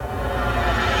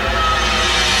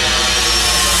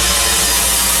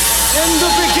In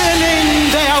the beginning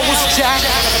there was Jack.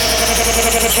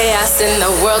 Chaos in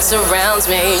the world surrounds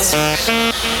me.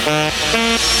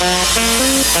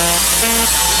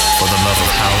 For the love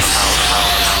of house,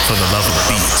 for the love of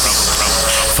beats,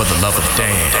 for the love of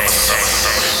dance.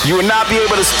 You will not be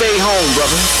able to stay home,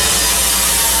 brother.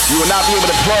 You will not be able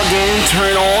to plug in,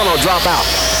 turn on, or drop out.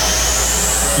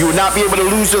 You will not be able to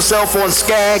lose yourself on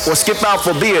Skag or skip out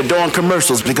for beer during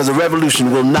commercials because the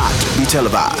revolution will not be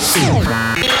televised.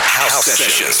 House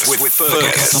Sessions with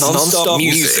Fergus. Non-stop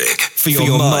music for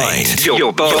your mind,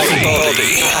 your body,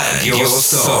 and your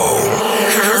soul.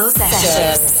 House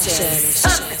Sessions.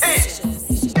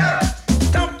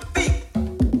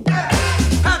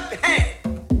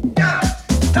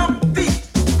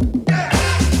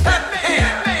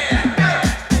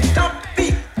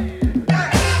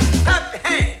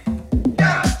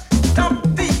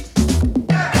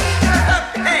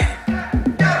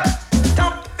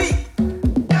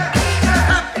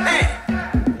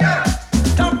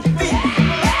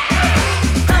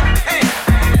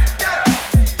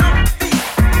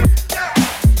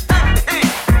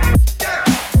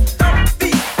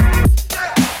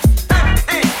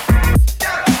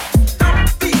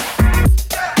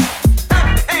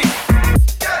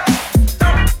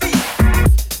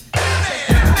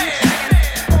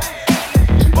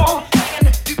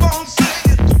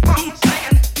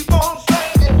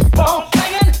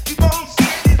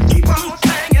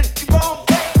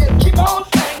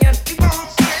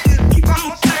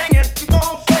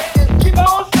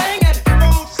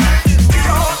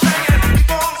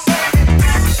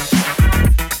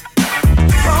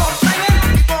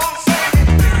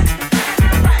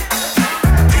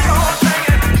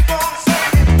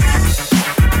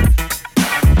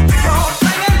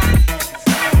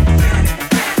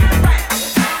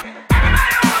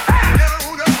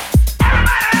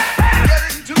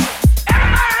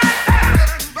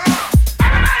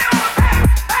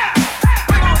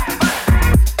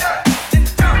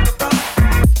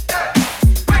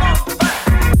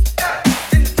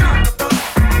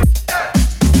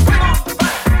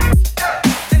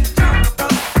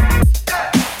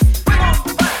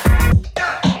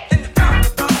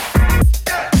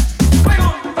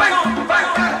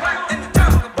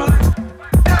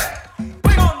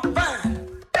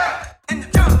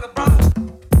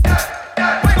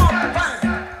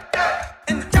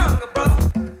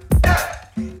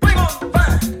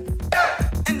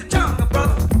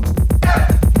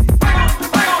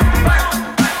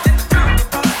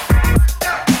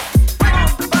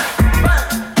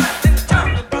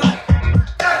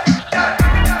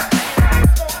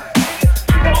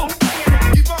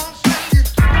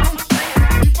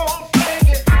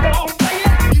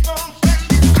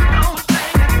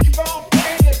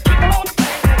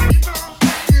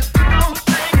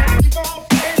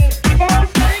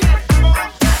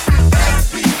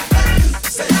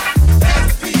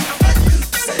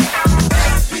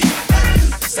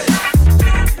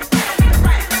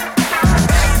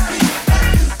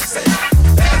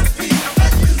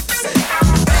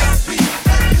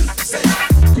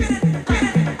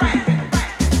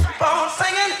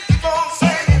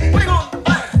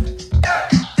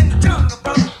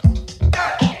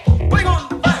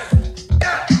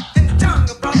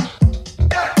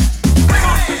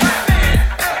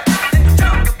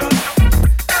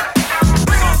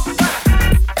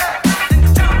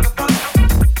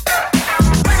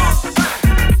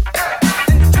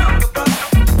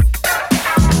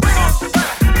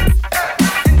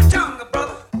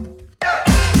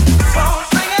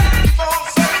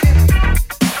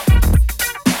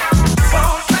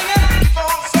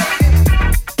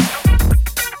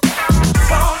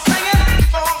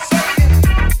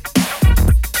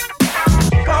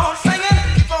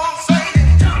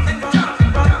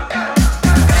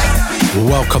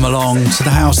 Welcome along to the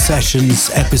House Sessions,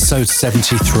 episode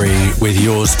 73, with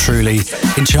yours truly,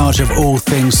 in charge of all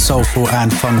things soulful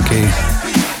and funky.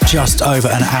 Just over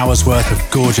an hour's worth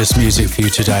of gorgeous music for you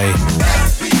today.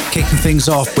 Kicking things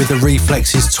off with the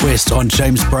Reflexes twist on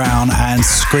James Brown and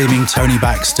Screaming Tony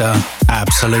Baxter.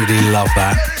 Absolutely love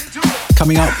that.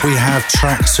 Coming up, we have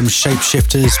tracks from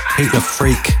Shapeshifters, Pete the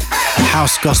Freak,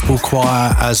 House Gospel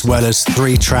Choir, as well as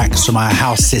 3 tracks from our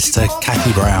house sister,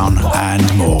 Kathy Brown,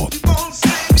 and more.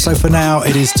 So for now,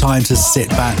 it is time to sit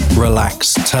back,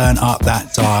 relax, turn up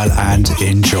that dial and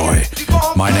enjoy.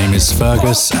 My name is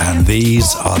Fergus and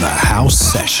these are the House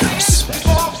Sessions.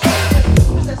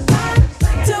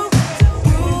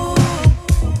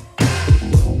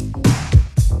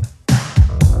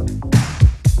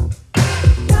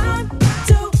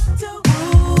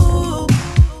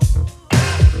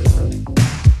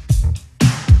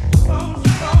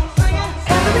 Singing.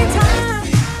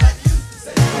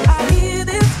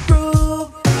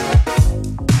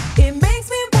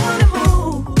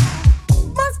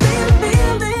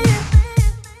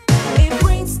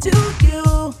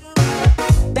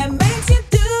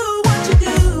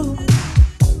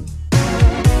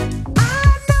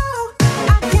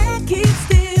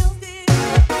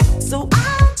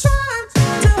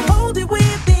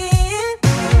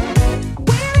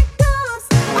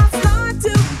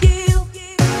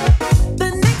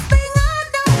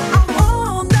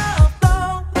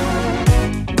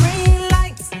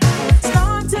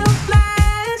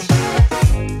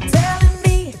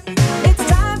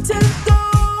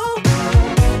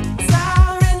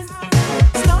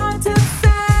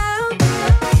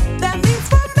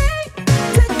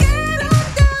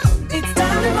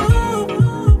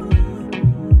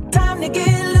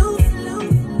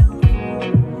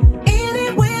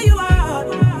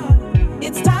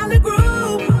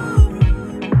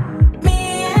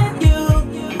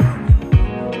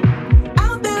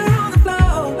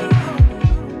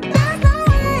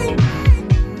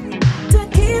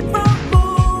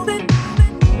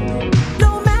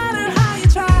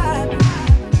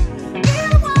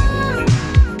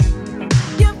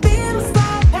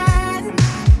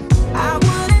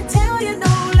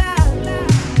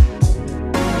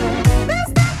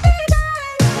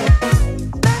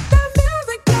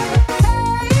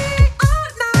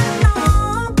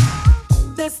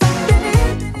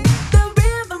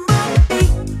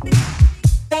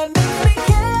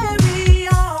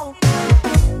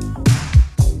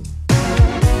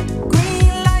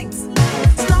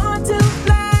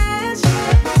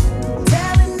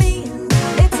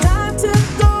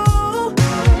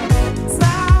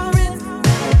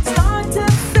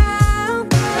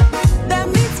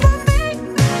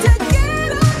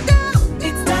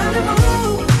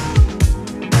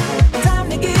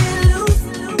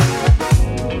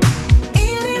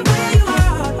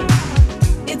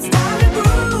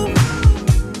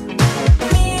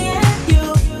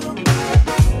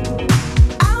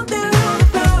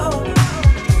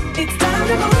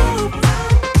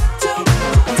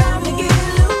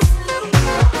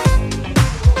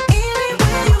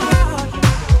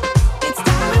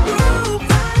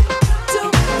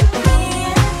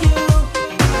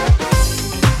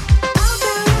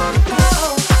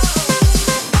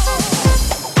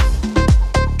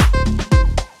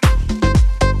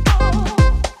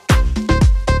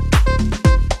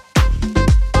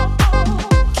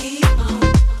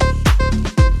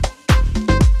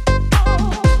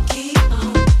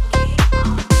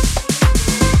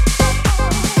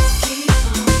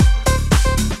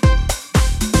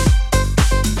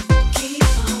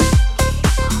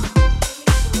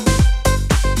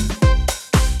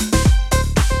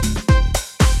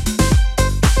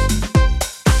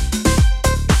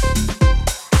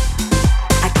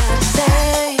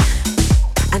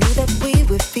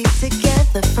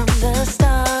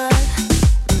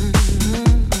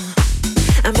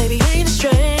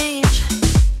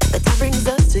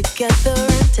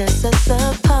 tears us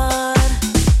apart.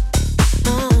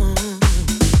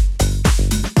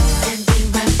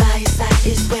 Standing right by your side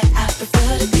is where I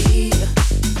prefer to be.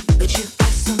 But you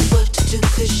got some work to do,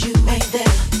 'cause you ain't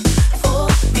there for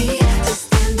me. To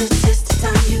stand the test of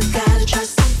time, you gotta try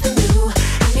something new.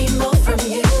 I need more from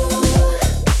you.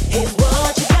 Here's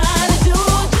what you gotta do,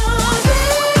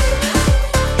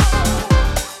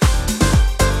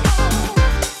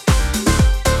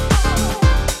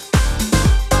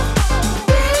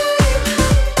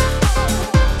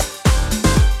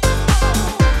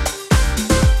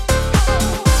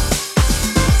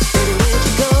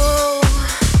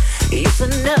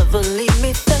 just never leave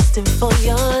me thirsting for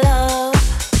your love.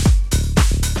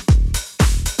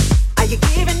 Are you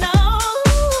giving up?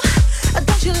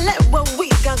 Don't you let what we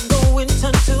got going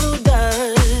turn to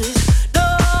dust. No,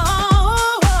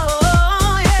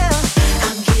 yeah.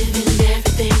 I'm giving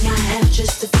everything I have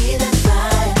just to feel that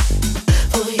fire.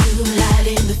 For you,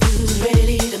 lighting the fuse,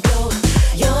 ready to blow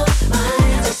your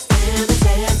mind. To stand the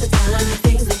test of time,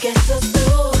 things that get us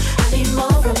through. I need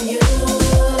more from you.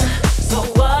 So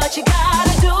what you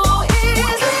gotta do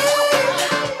is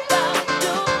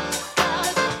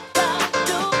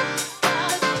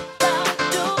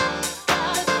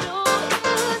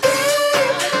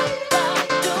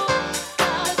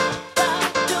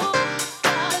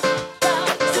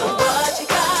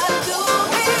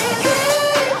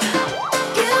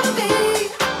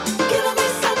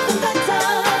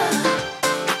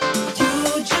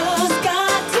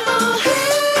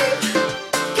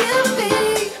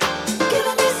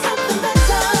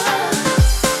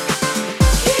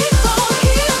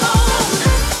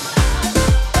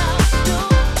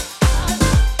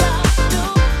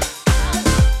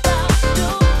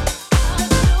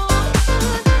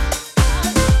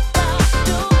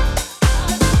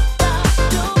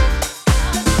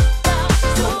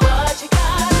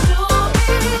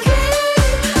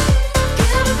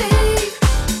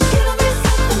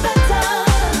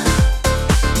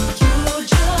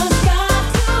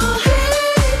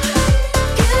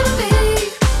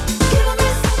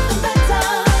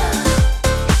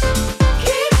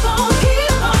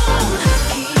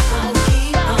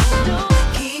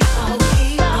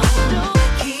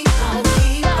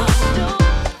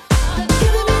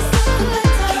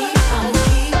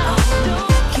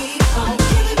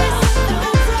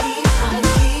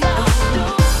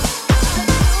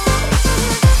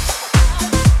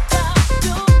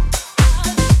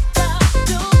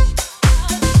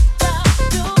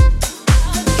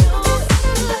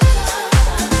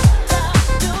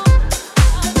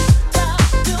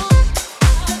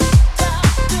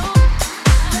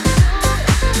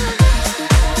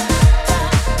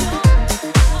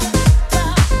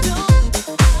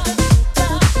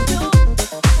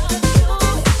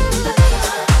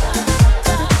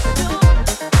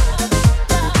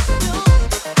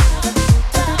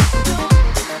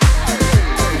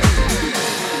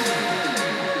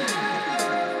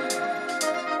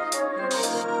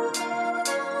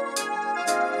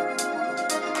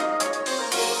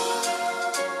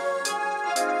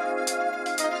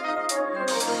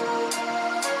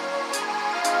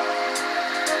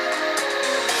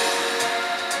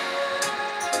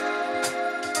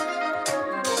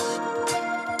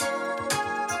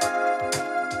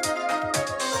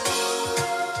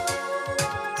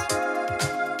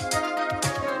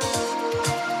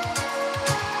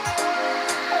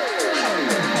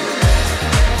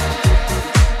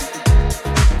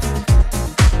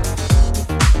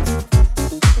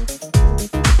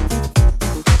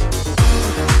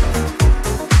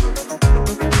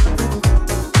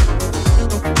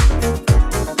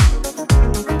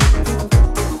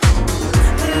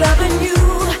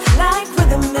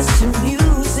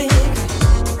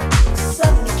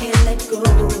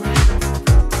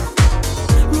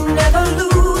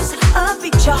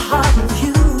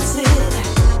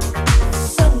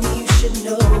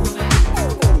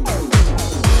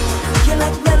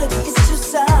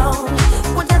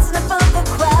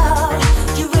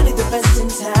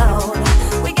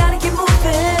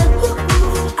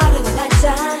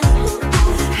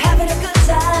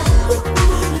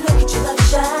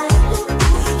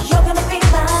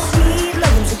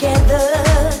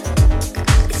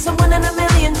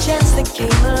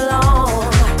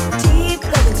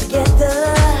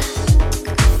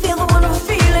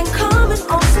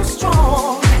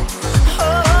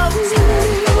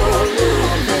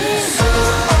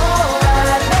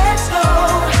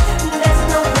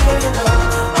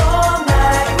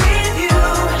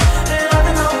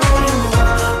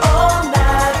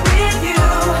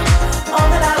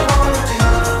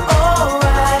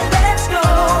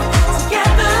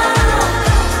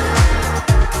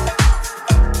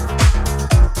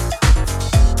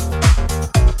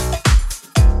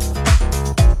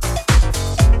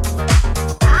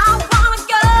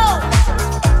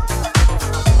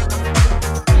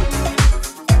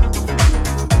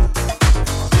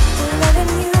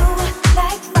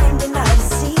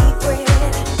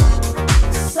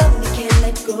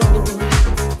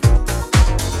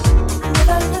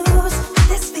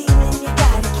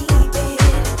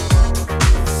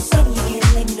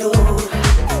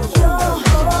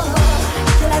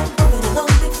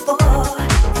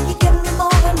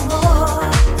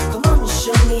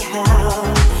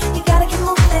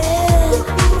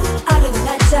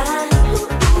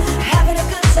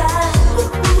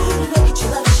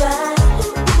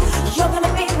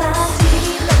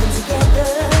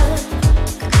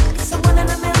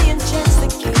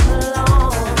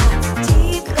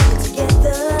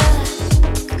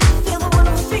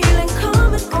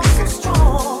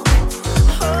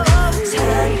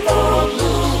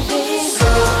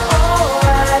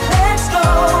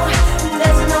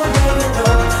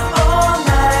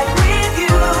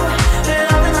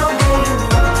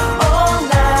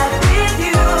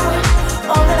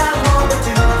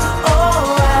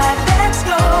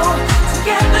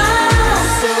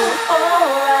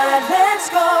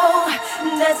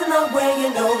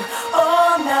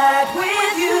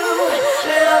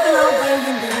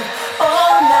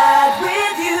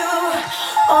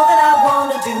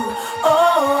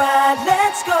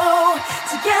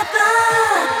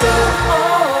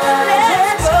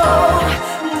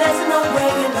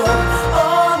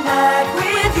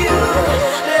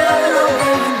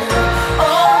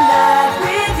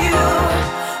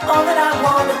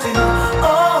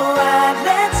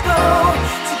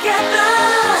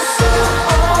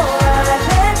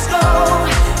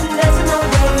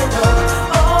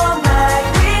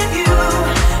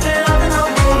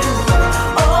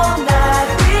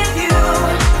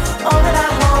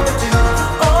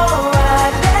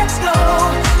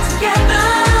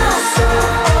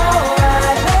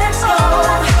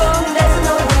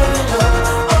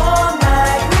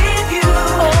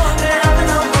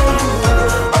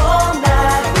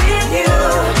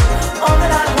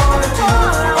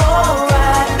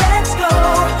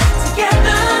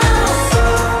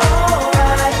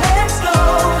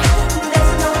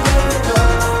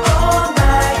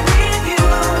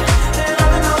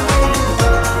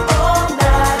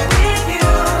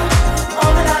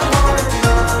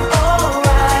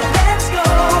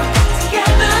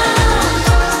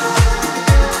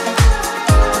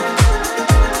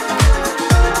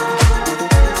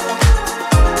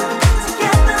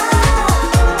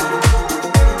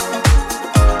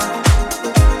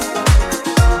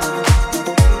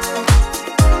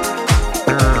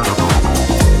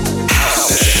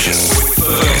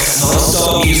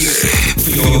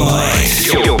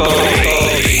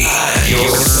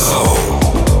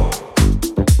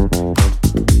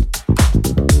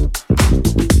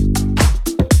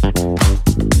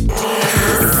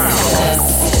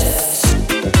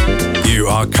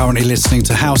are currently listening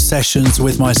to House Sessions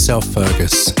with myself,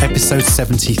 Fergus, episode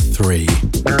 73.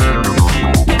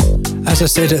 As I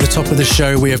said at the top of the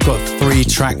show, we have got 3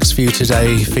 tracks for you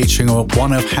today featuring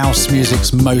one of house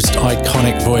music's most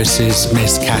iconic voices,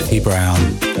 Miss Kathy Brown.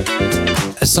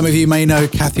 As some of you may know,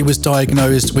 Kathy was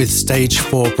diagnosed with stage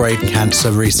 4 brain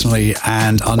cancer recently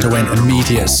and underwent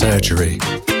immediate surgery.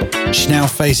 She now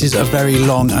faces a very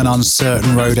long and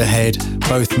uncertain road ahead,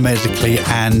 both medically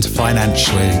and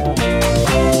financially.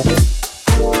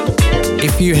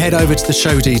 If you head over to the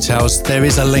show details, there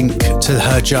is a link to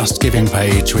her Just Giving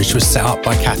page, which was set up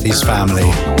by Kathy's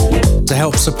family to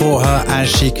help support her as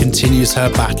she continues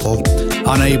her battle,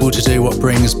 unable to do what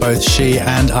brings both she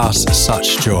and us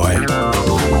such joy.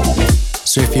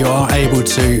 So if you are able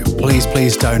to,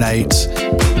 please donate.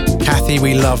 Kathy,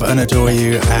 we love and adore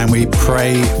you, and we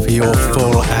pray for your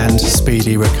full and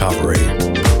speedy recovery.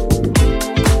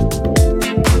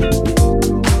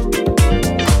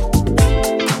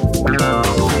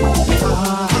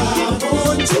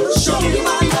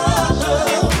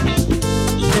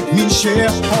 Share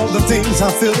all the things I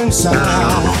feel inside. I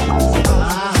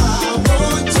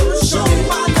want to show you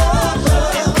my love.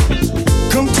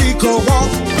 Come take a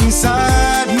walk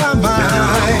inside my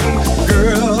mind,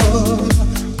 girl.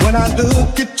 When I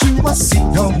look at you, I see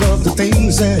all of the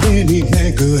things that any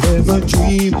man could ever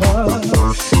dream of.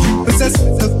 You possess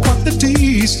the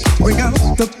qualities, bring out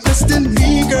the best in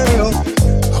me, girl.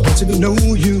 I want you to know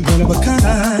you're one of a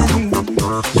kind.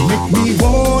 You make me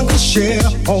want to share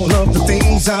all of the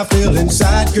things I feel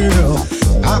inside, girl.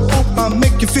 I hope I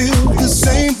make you feel the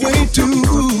same way too.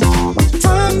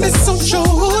 Time is so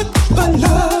short, but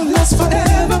love lasts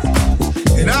forever,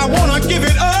 and I wanna give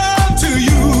it up to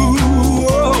you.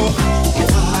 Oh.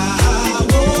 I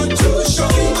want to show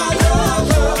you my love.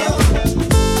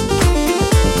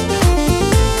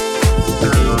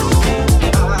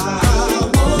 I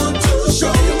want to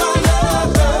show you my love.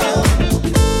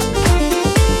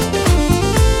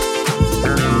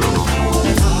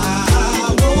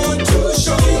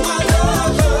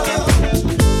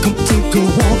 Go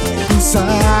walk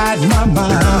inside my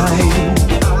mind.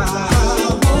 I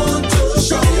want to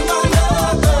show you my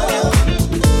love.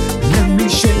 Let me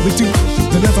share with you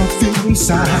the love I feel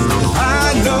inside.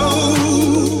 I know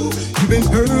you've been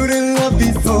hurt in love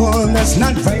before. That's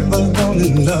not right, but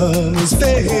only love is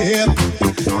fair.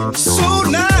 So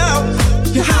now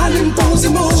you're hiding those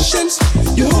emotions.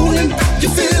 You're holding back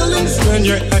your feelings when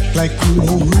you act like you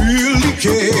don't really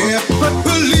care. But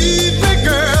believe me,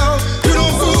 girl, you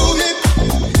don't fool me.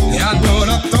 I know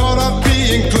I thought of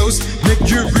being close, make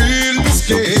you really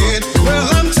scared. Well,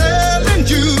 I'm telling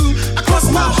you, I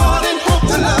cross my heart and hope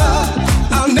to love.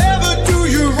 I'll never do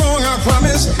you wrong, I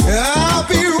promise. I'll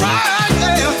be right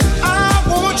there. I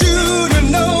want you to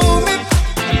know me,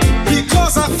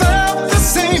 because I felt the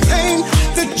same pain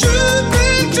that you've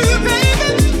been through,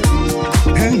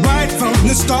 baby. And right from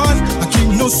the start, I keep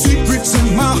no secrets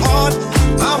in my heart.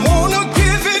 I wanna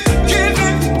give it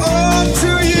all to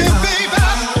you, baby.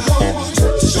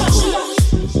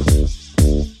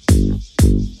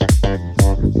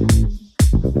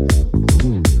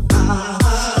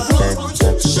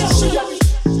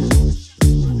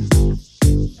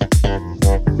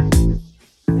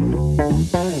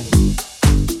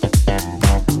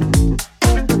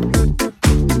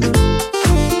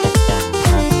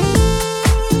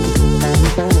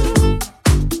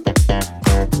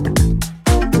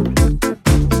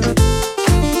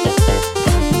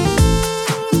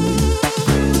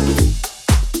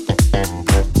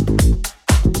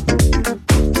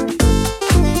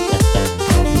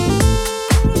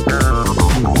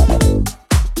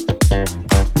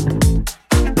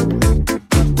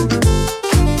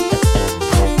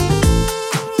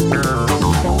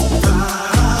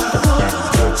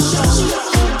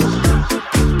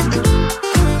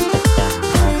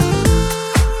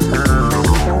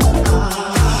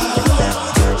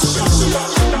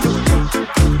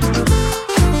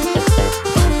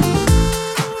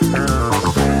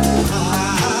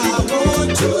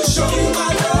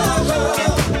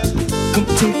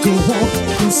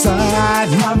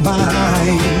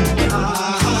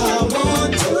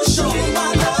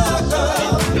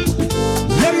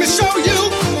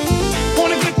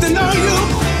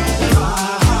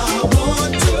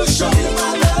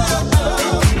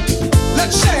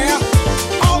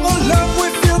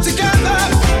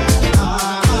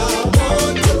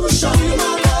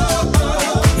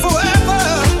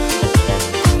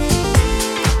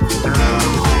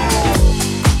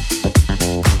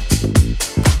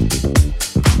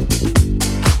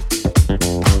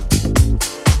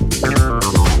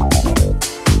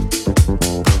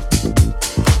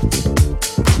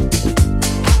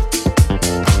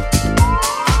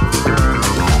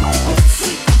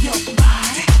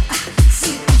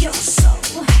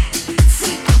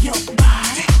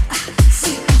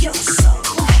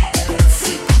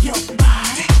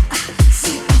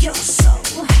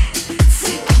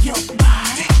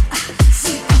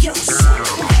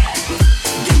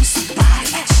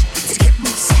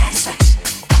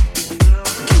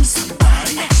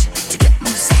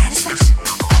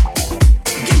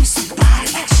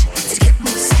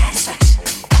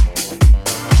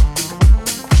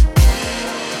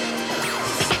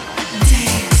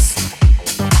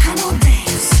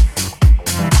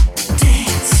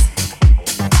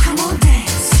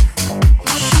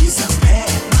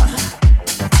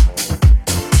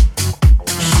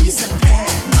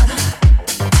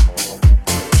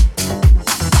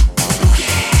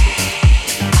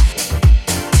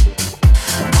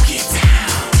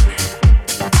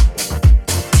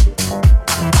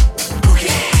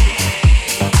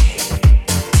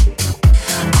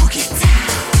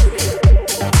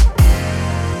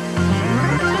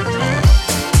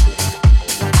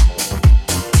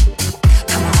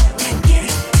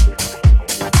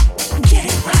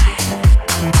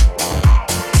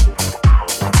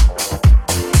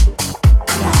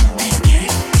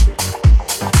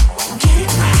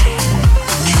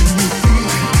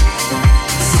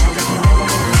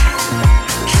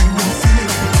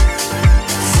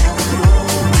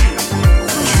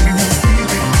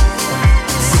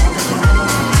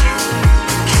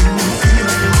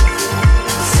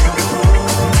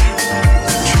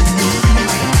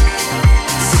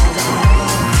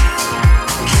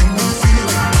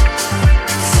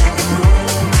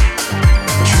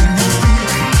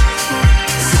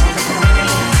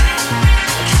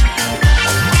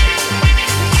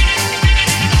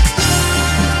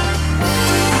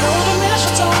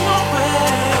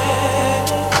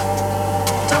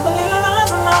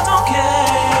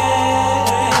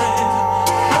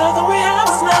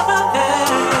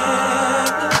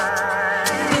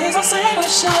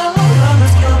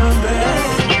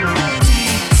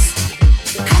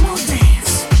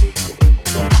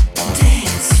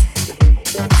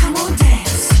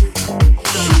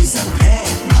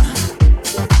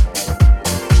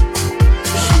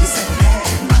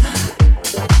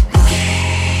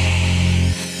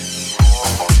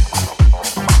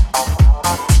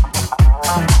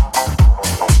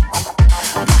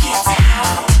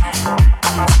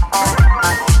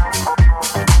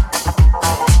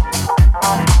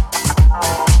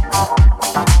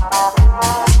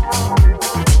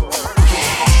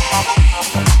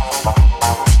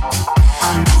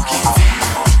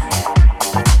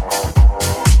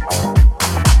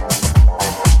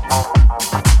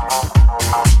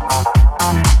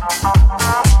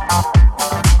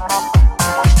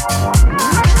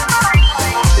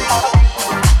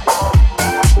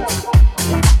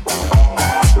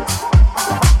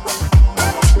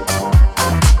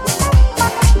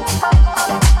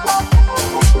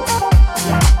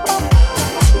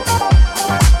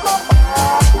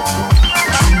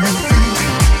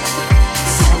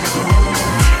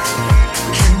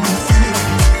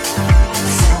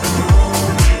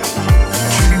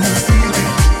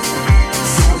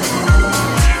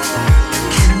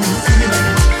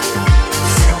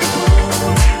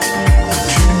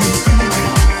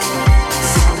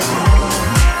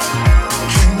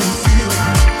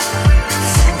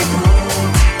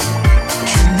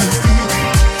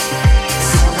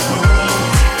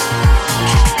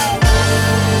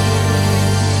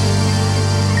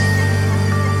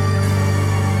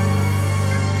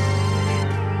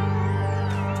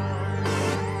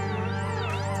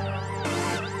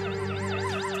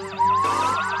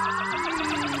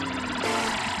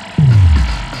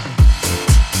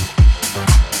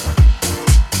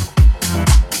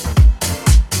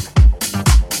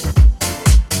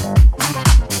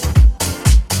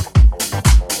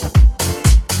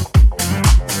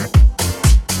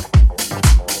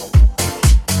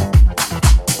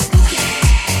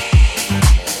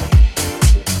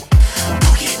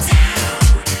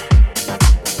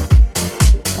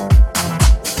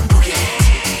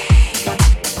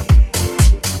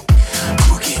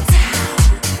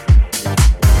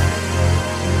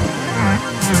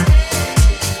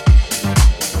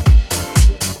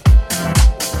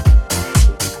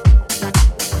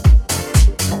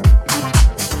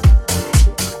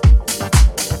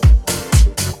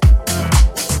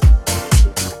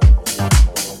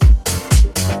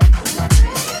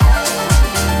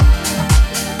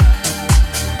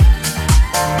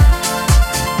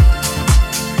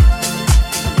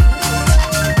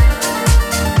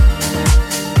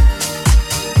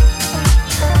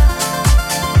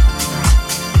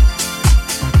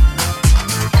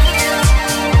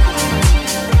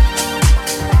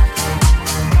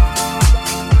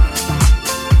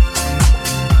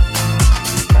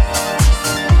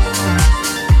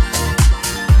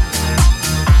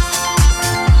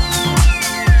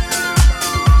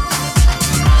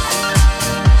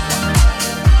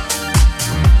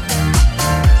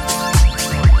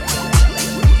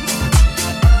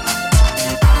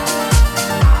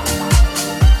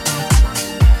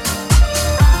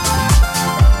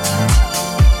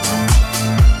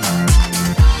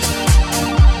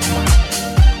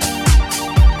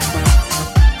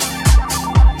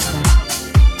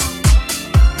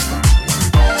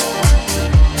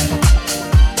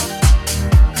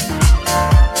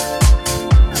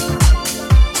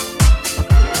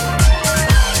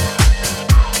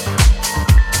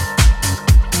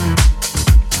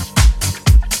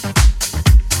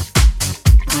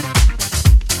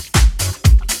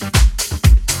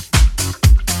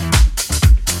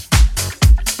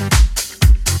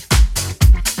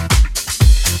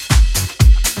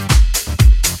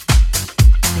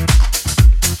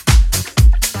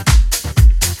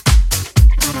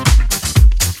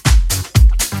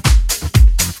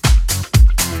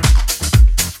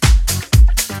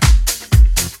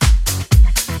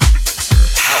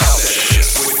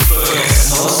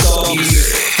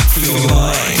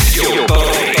 mind, your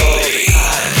body,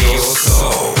 and your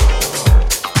soul.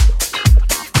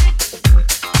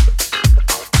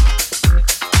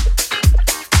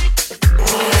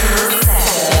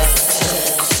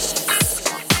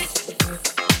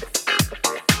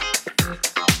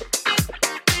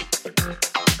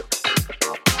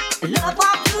 Love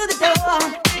walk through the door.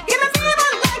 Give me fever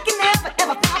like you never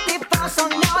ever felt before. So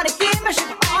naughty, give me shit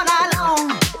all night long.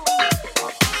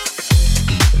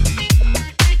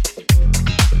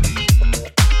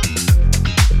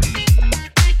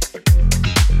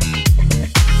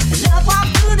 Love walk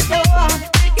through the door.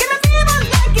 Give me fever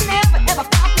like you never ever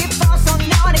felt before. So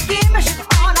naughty, give me shit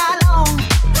all night long.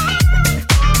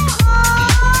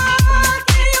 Oh,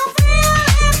 can you feel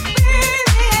it,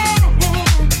 baby?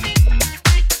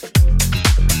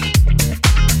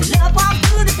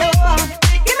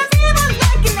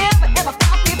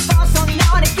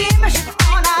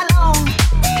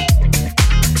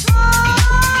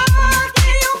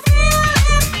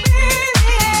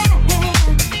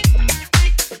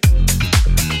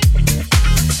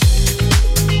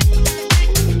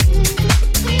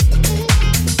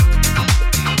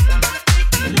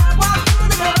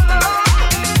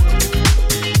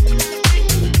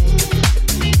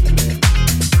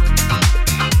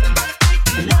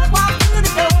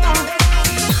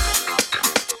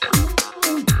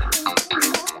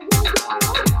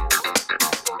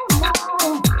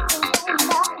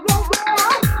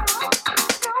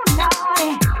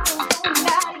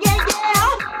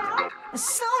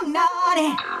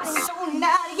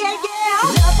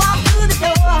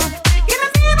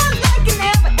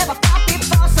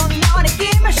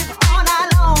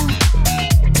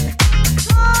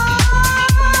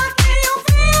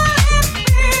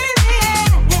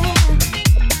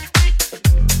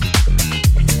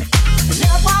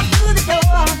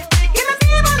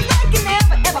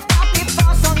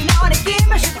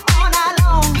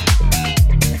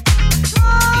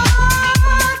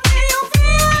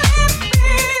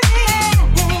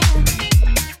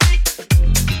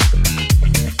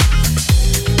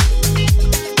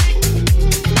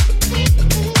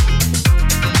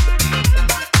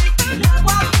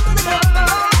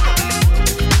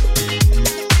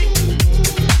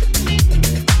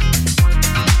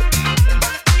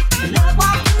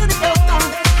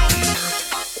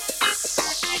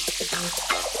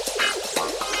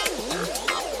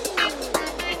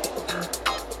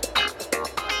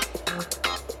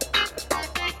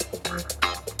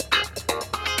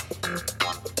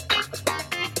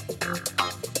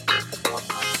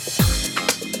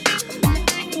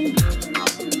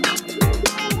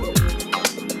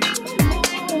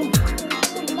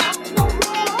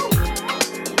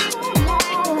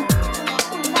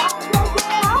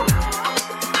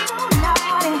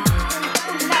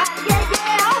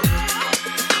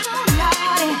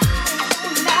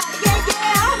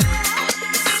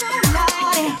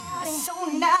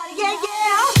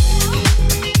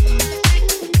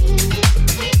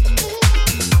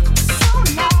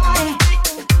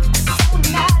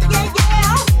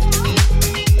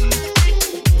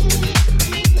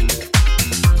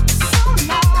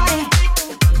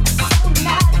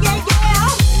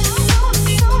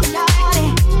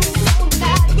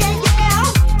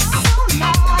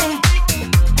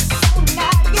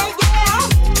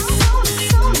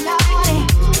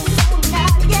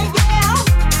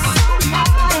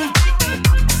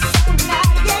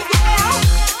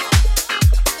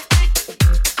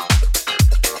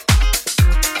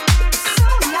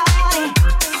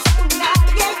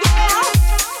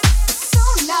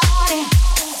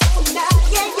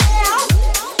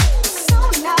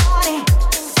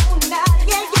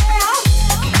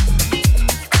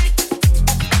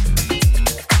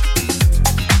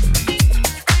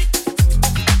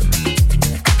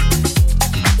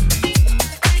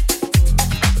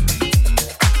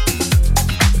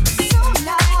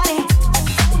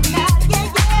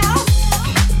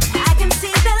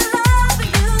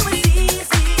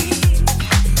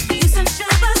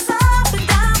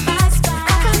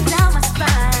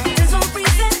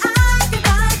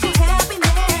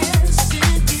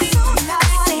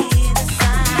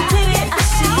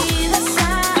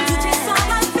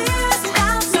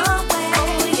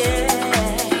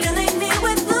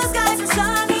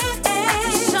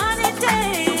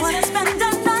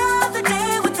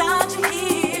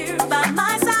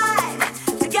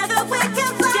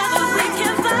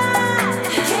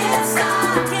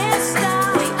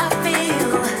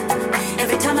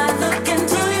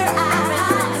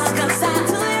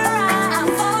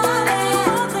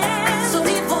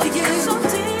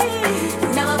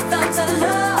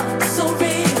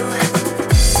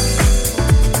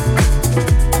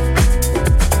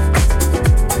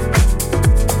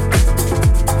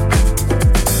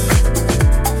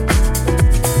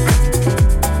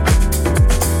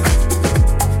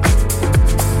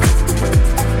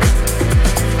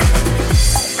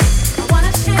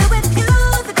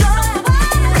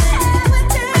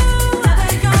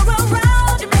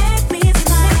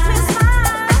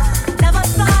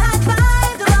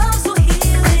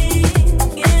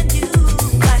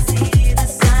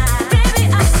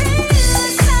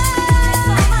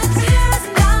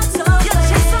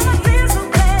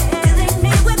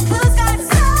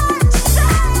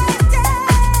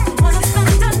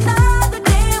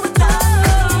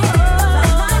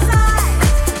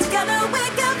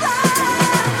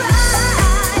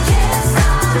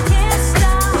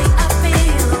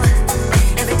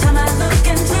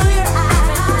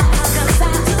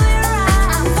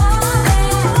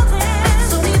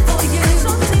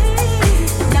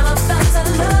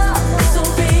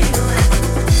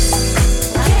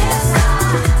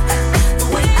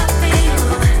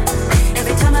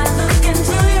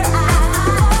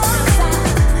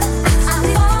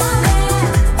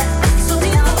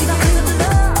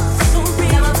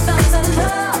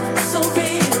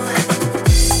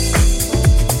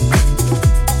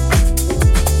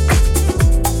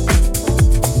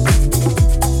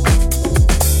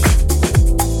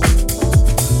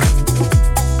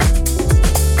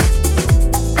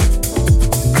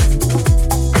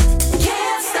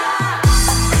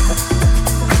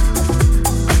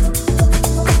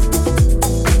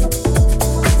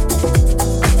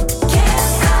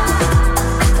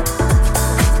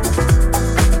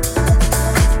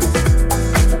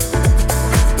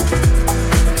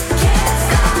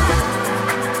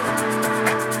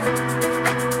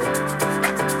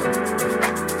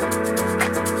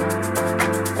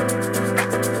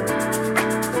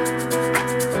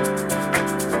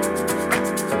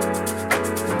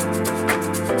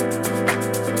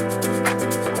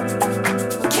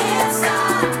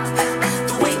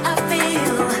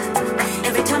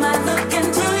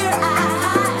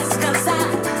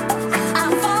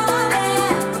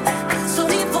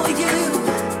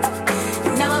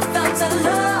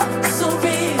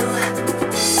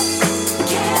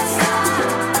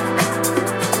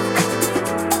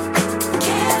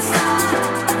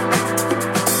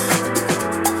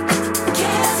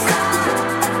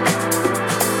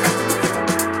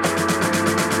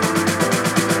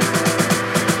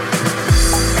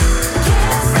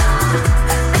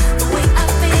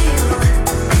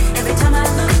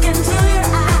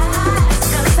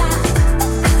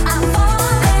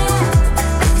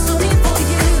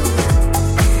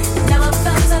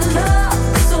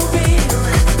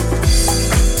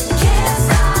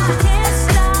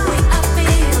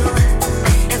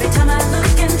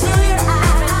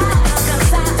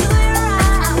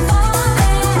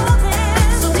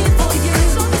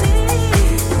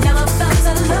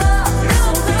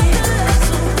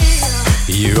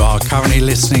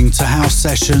 currently listening to House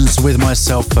Sessions with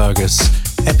myself, Fergus,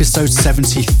 episode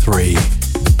 73.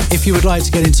 If you would like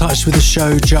to get in touch with the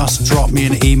show, just drop me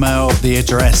an email. The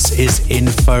address is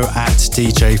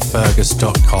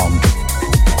info@djfergus.com.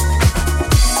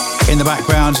 In the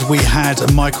background, we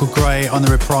had Michael Gray on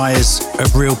the reprise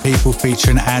of Real People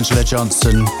featuring Angela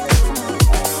Johnson.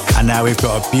 And now we've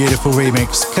got a beautiful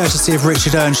remix, courtesy of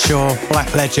Richard Earnshaw,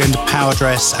 Black Legend,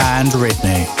 Powerdress and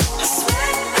Ridney.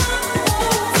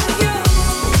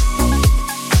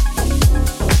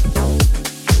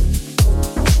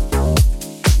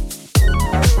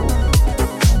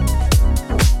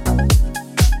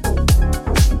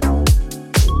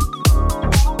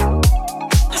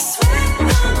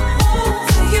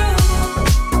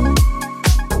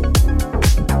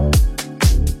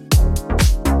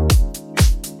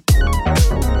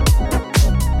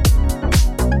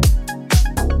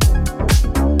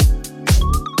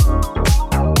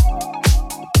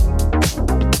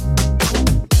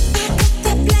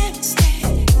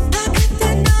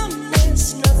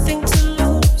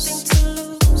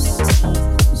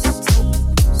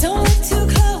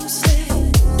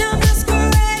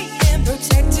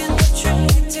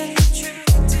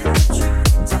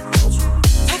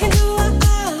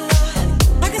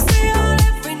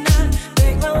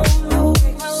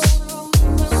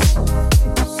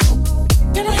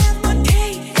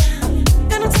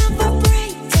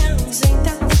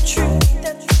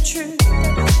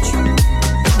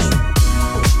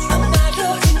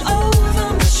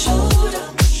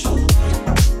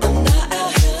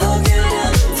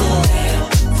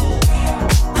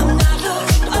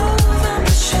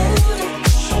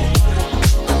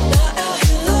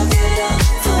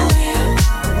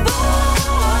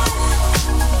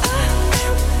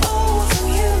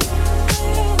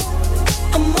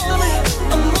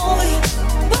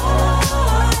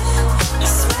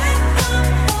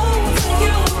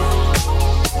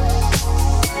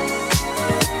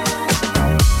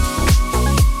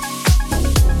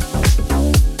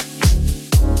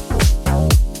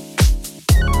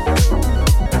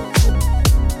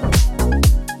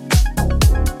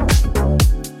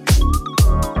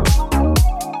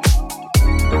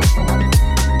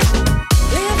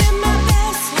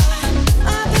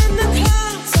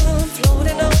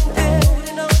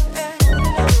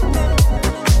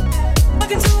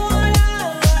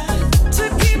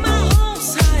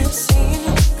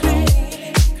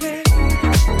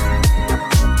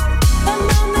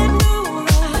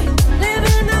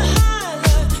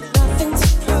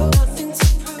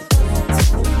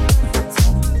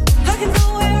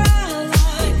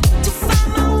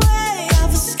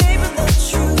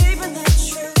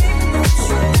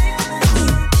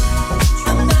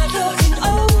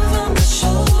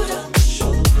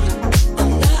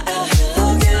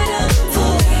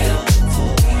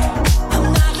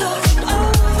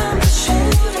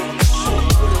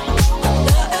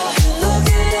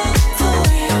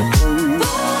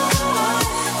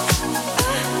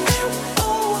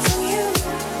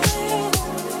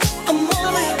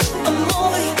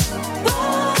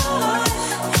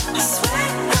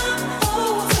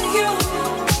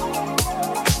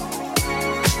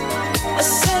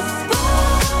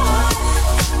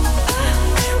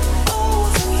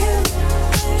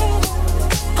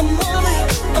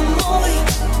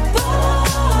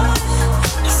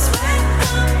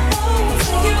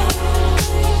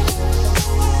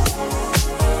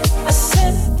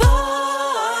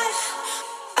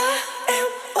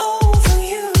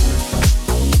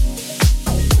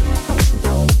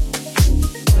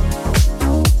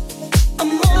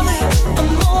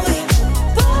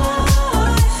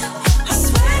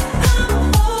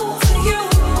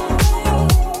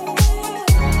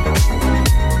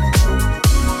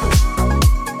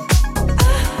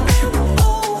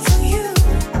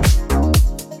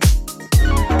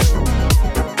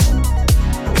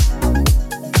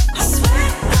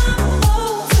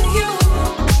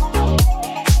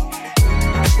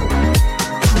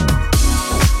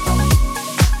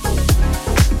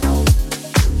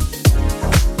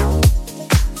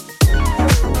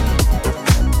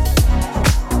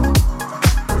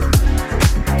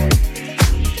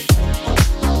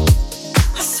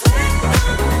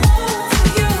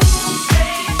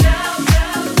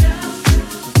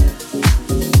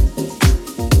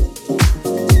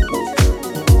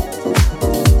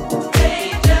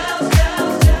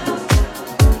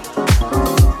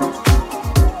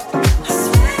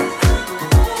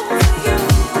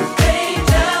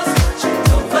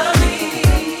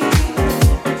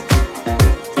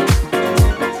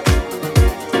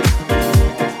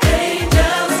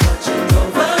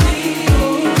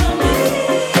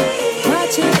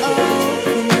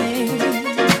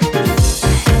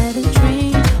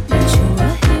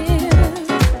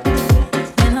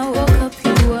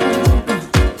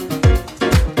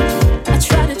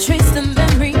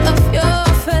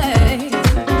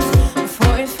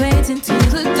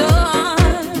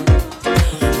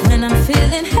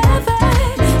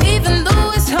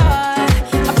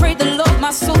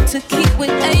 keep with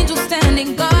angels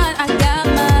standing guard. I got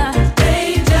my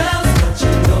angels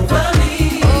watching over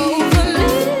me. Over me.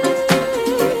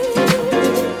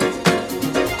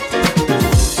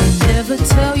 They never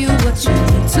tell you what you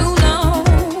need to know.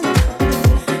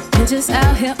 You're just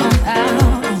out here on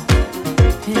out.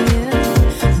 Yeah.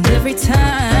 And every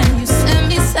time you send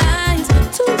me signs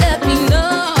to let me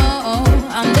know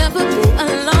I'll never be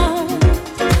alone.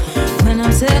 When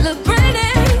I'm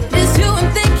celebrating, it's you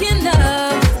I'm thinking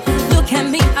of. Look at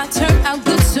me, I turn out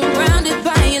good, surrounded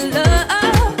by your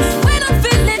love. When I'm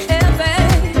feeling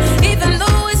heavy, even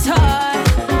though it's hard,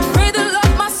 pray the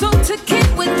Lord my soul to keep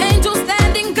with angels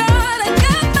standing guard. I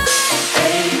got my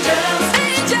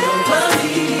angels over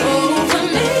me. Over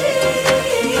me.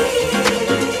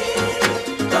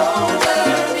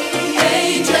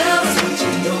 Angels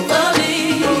watching over me.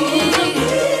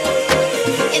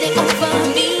 It ain't over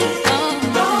me.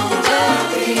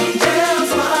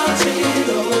 Angels watching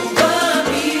over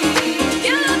me.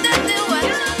 You know that they were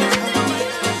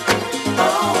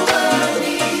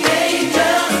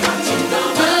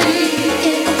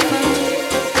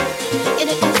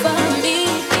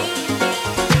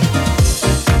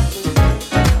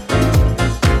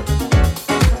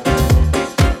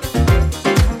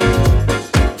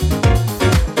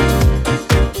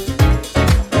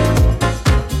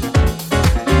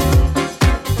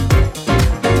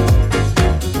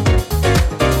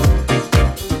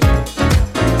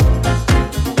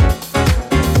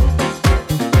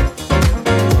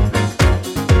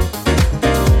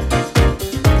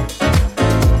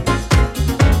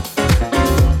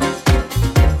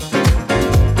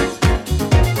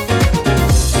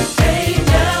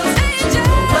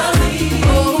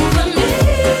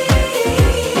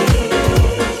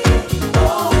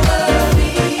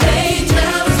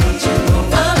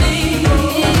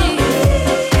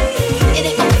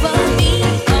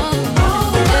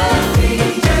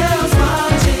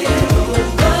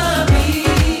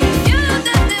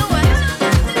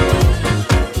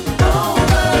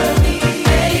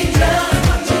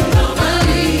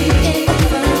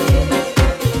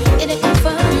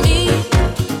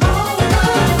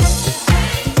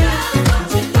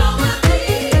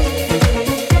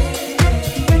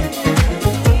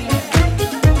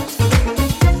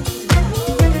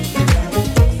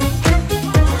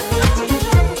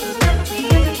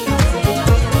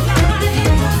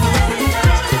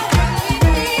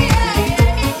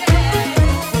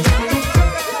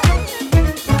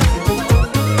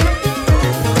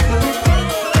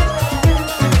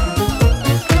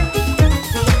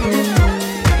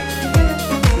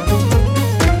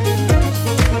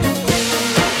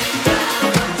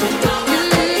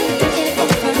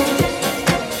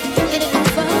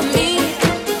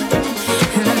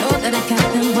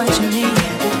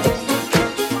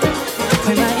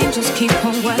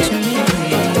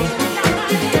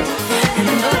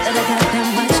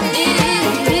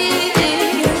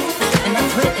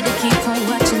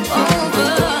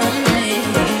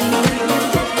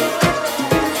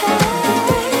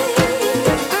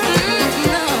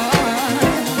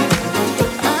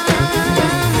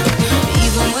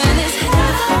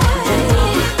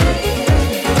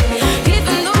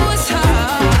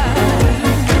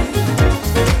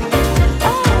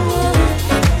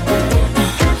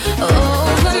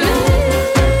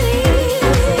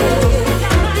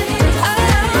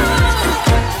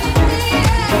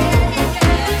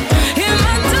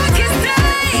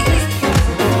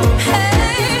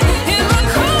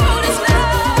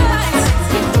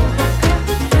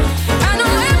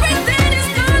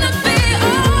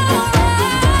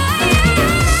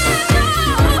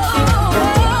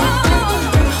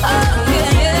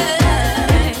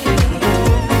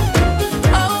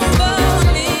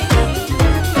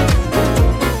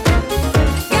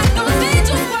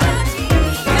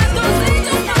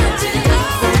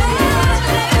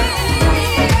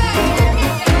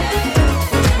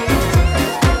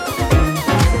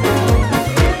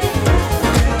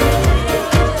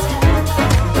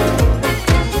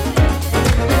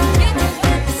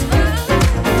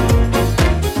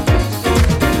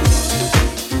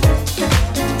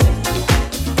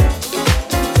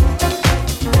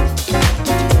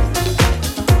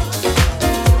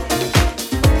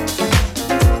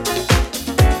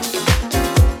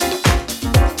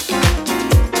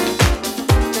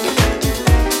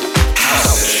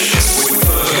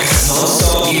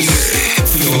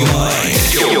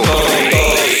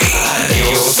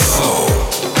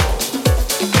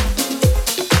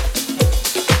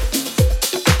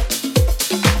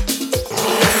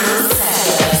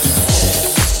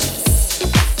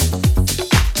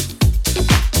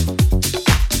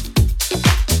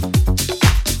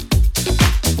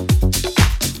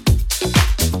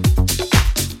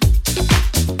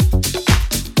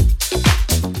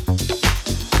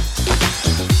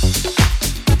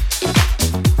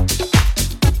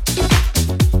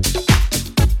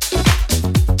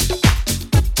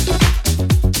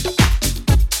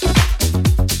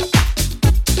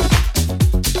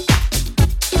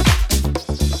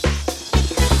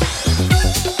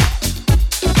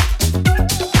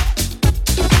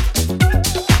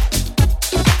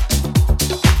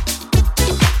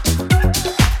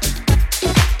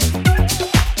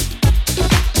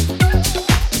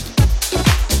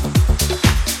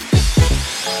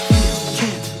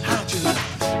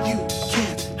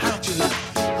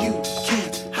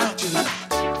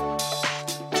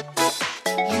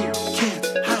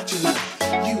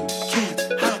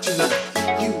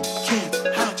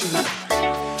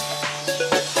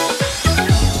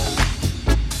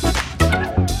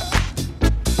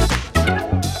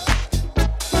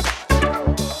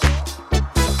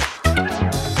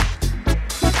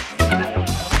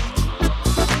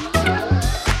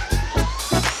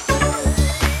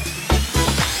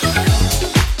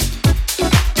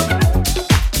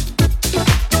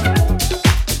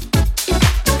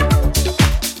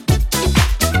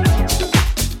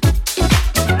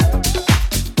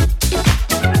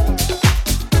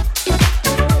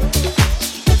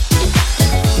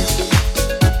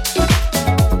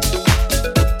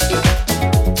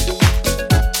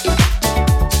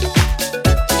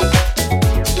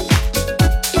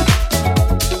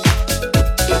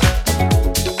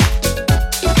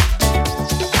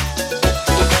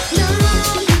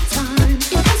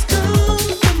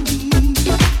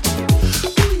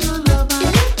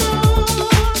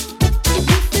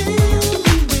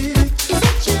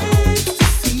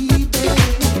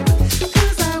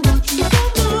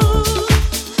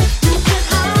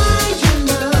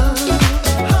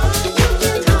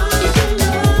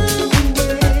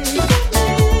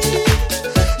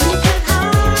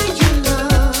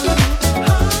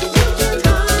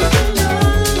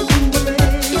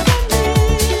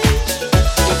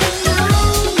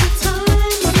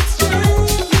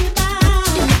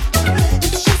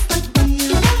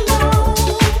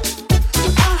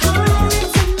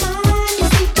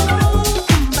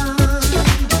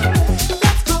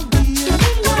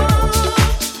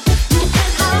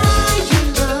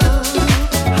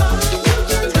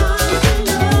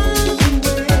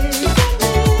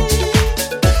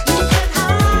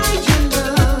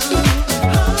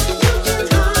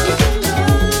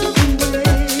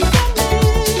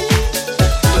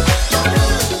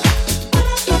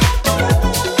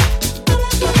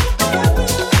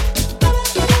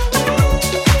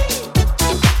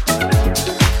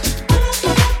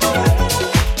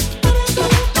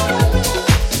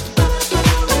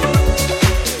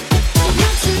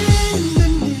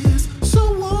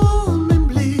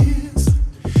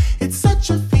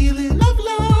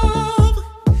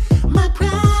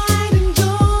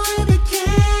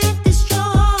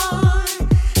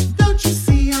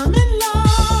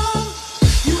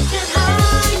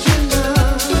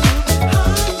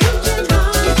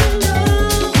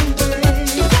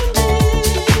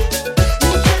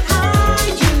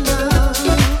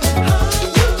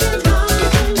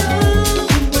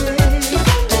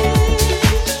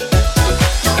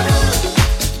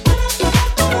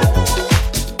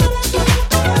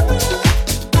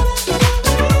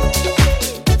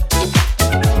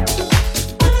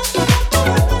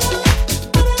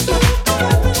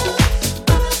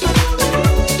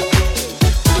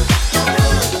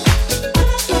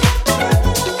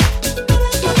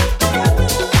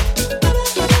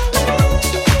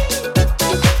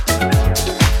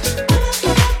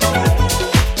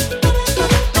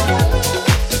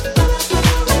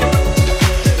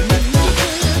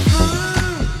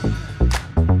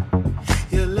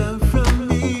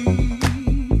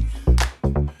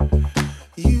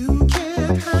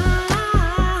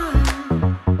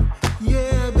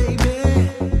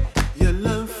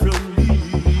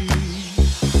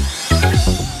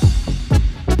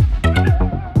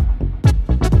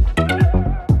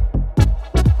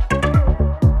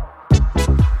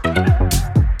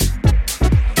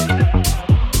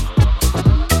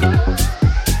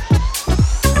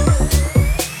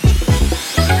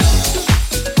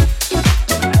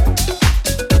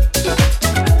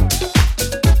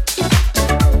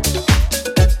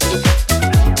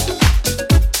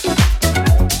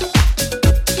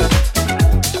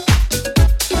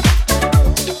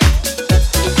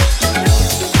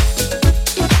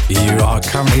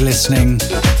currently listening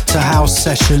to House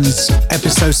Sessions,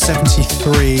 episode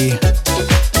 73.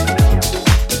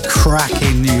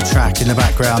 Cracking new track in the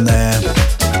background there.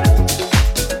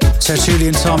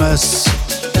 Tertullian Thomas,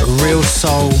 Real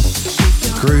Soul,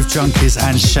 Groove Junkies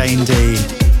and Shane D.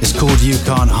 It's called You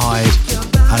Can't Hide,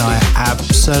 and I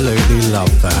absolutely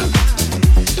love that.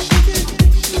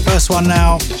 First one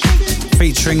now,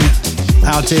 featuring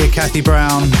our dear Kathy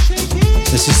Brown.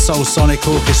 This is Soul Sonic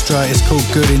Orchestra. It's called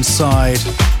Good Inside.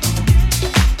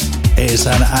 It is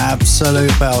an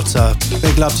absolute belter.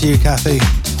 Big love to you, Kathy.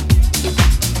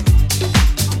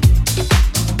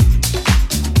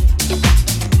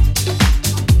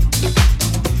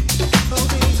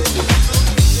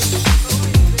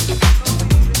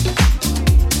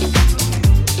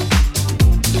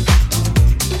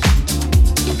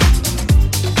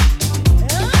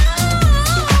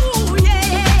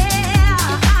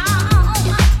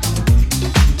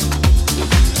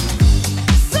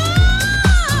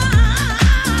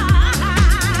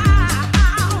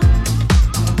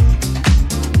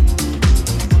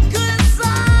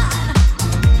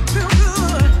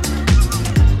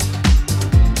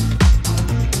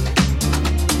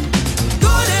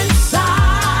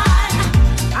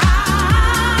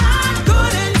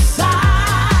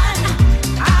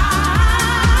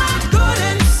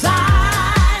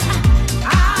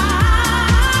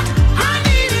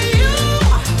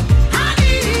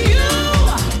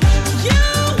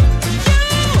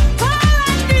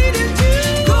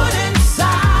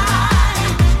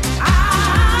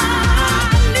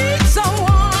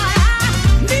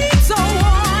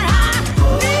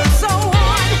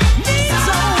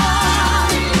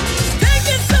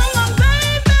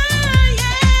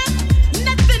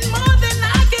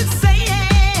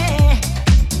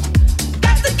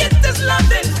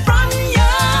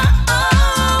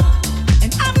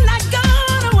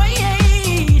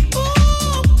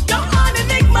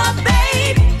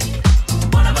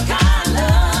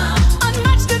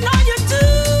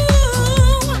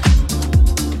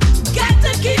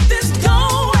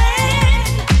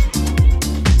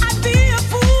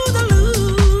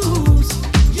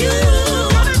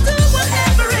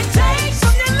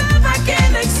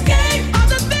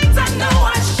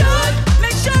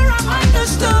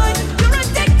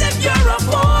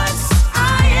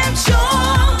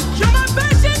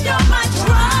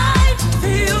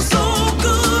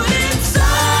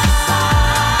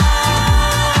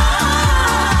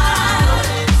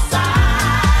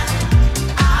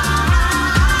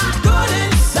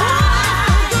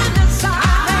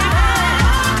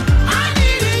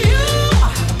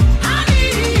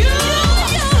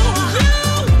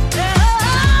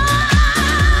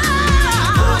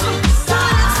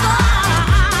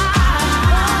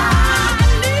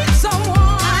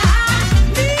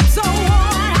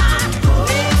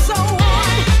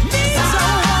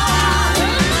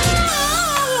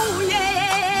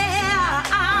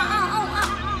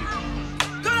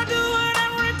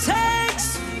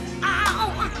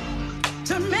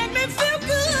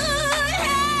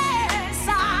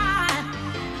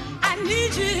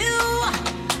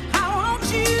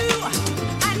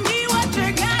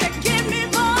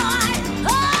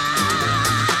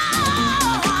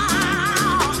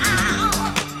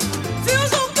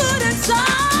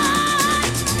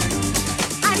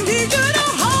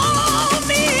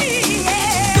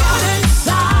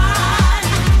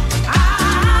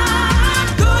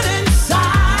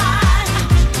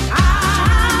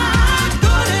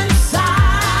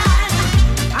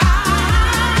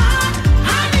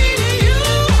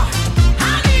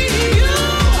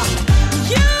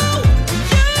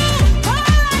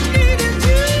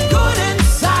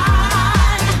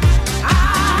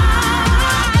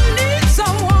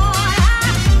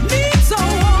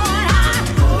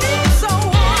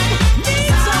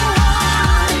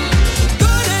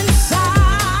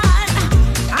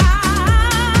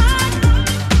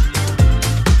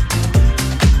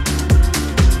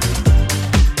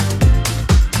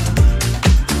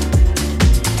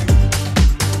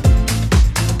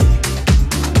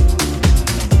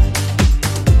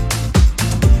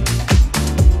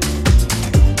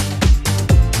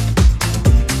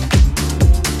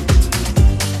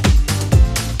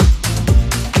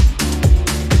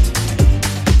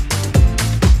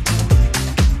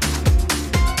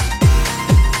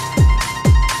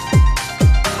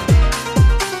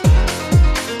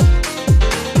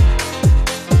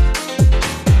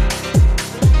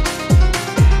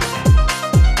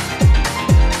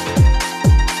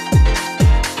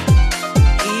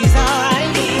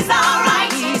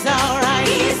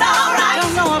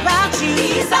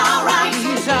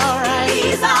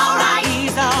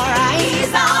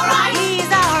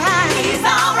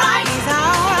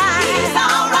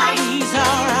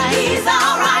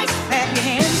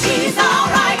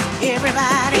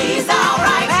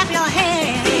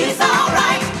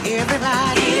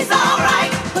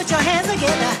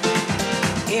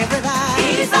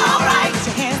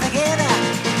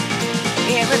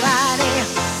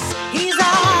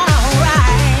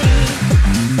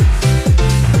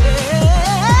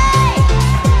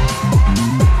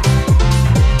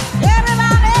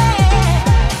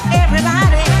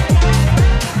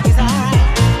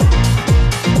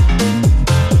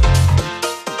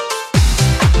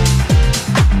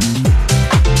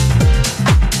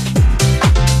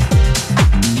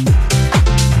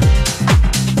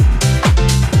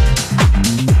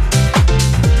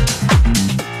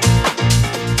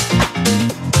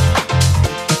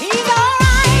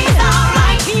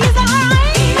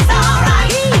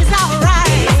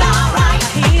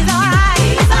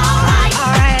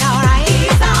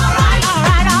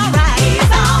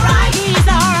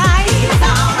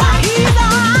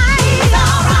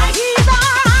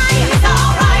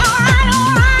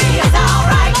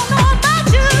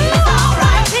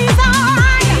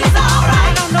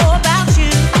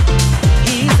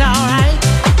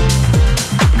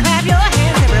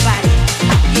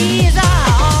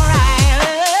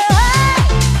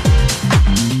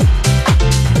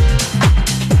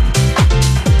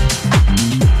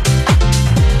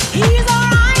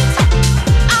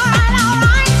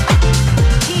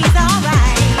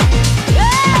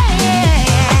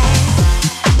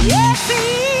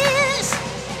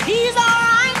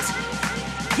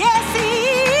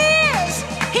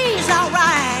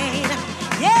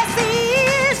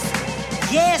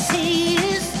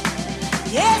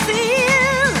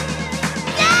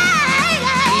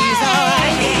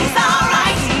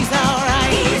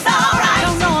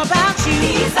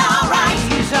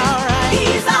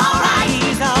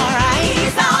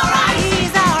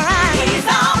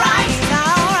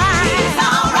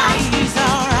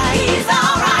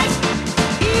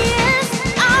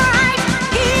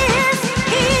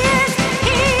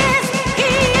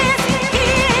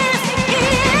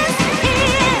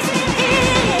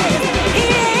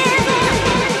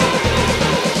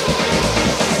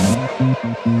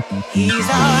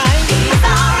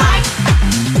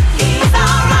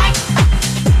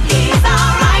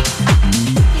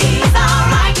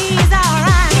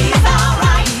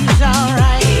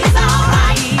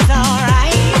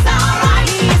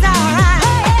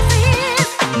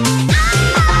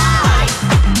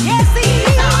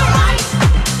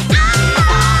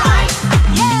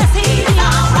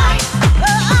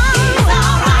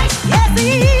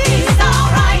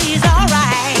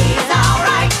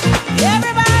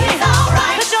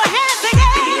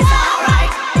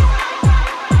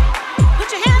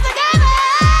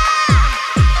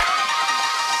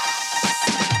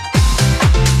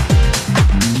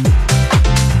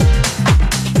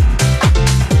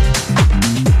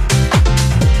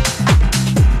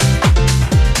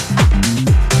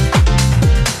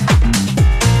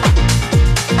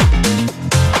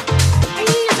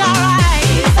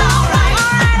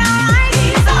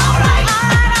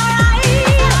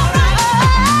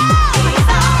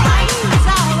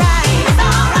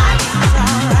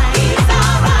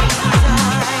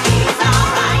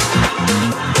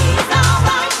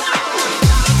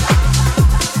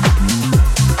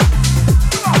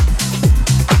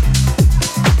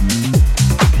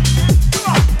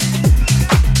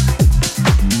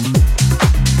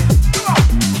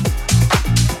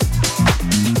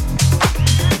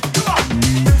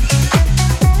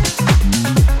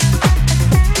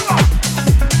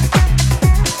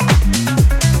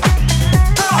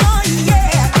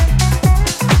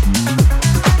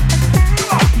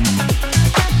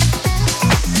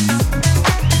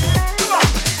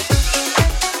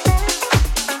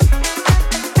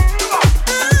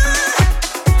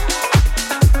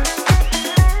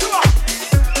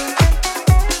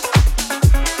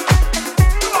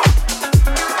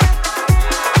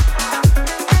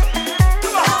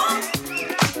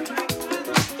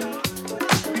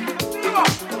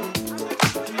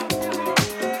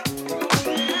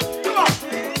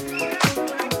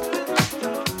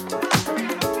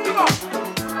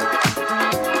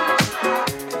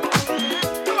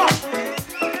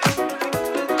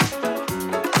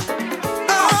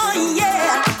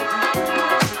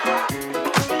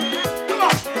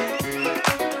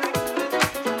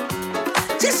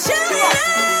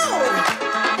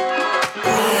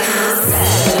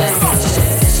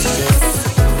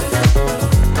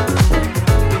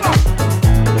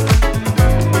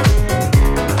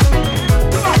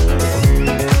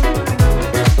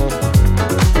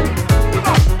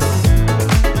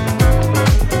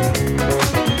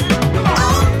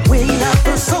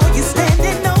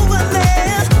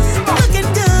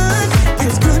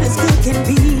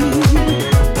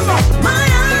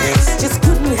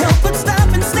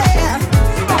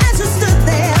 As you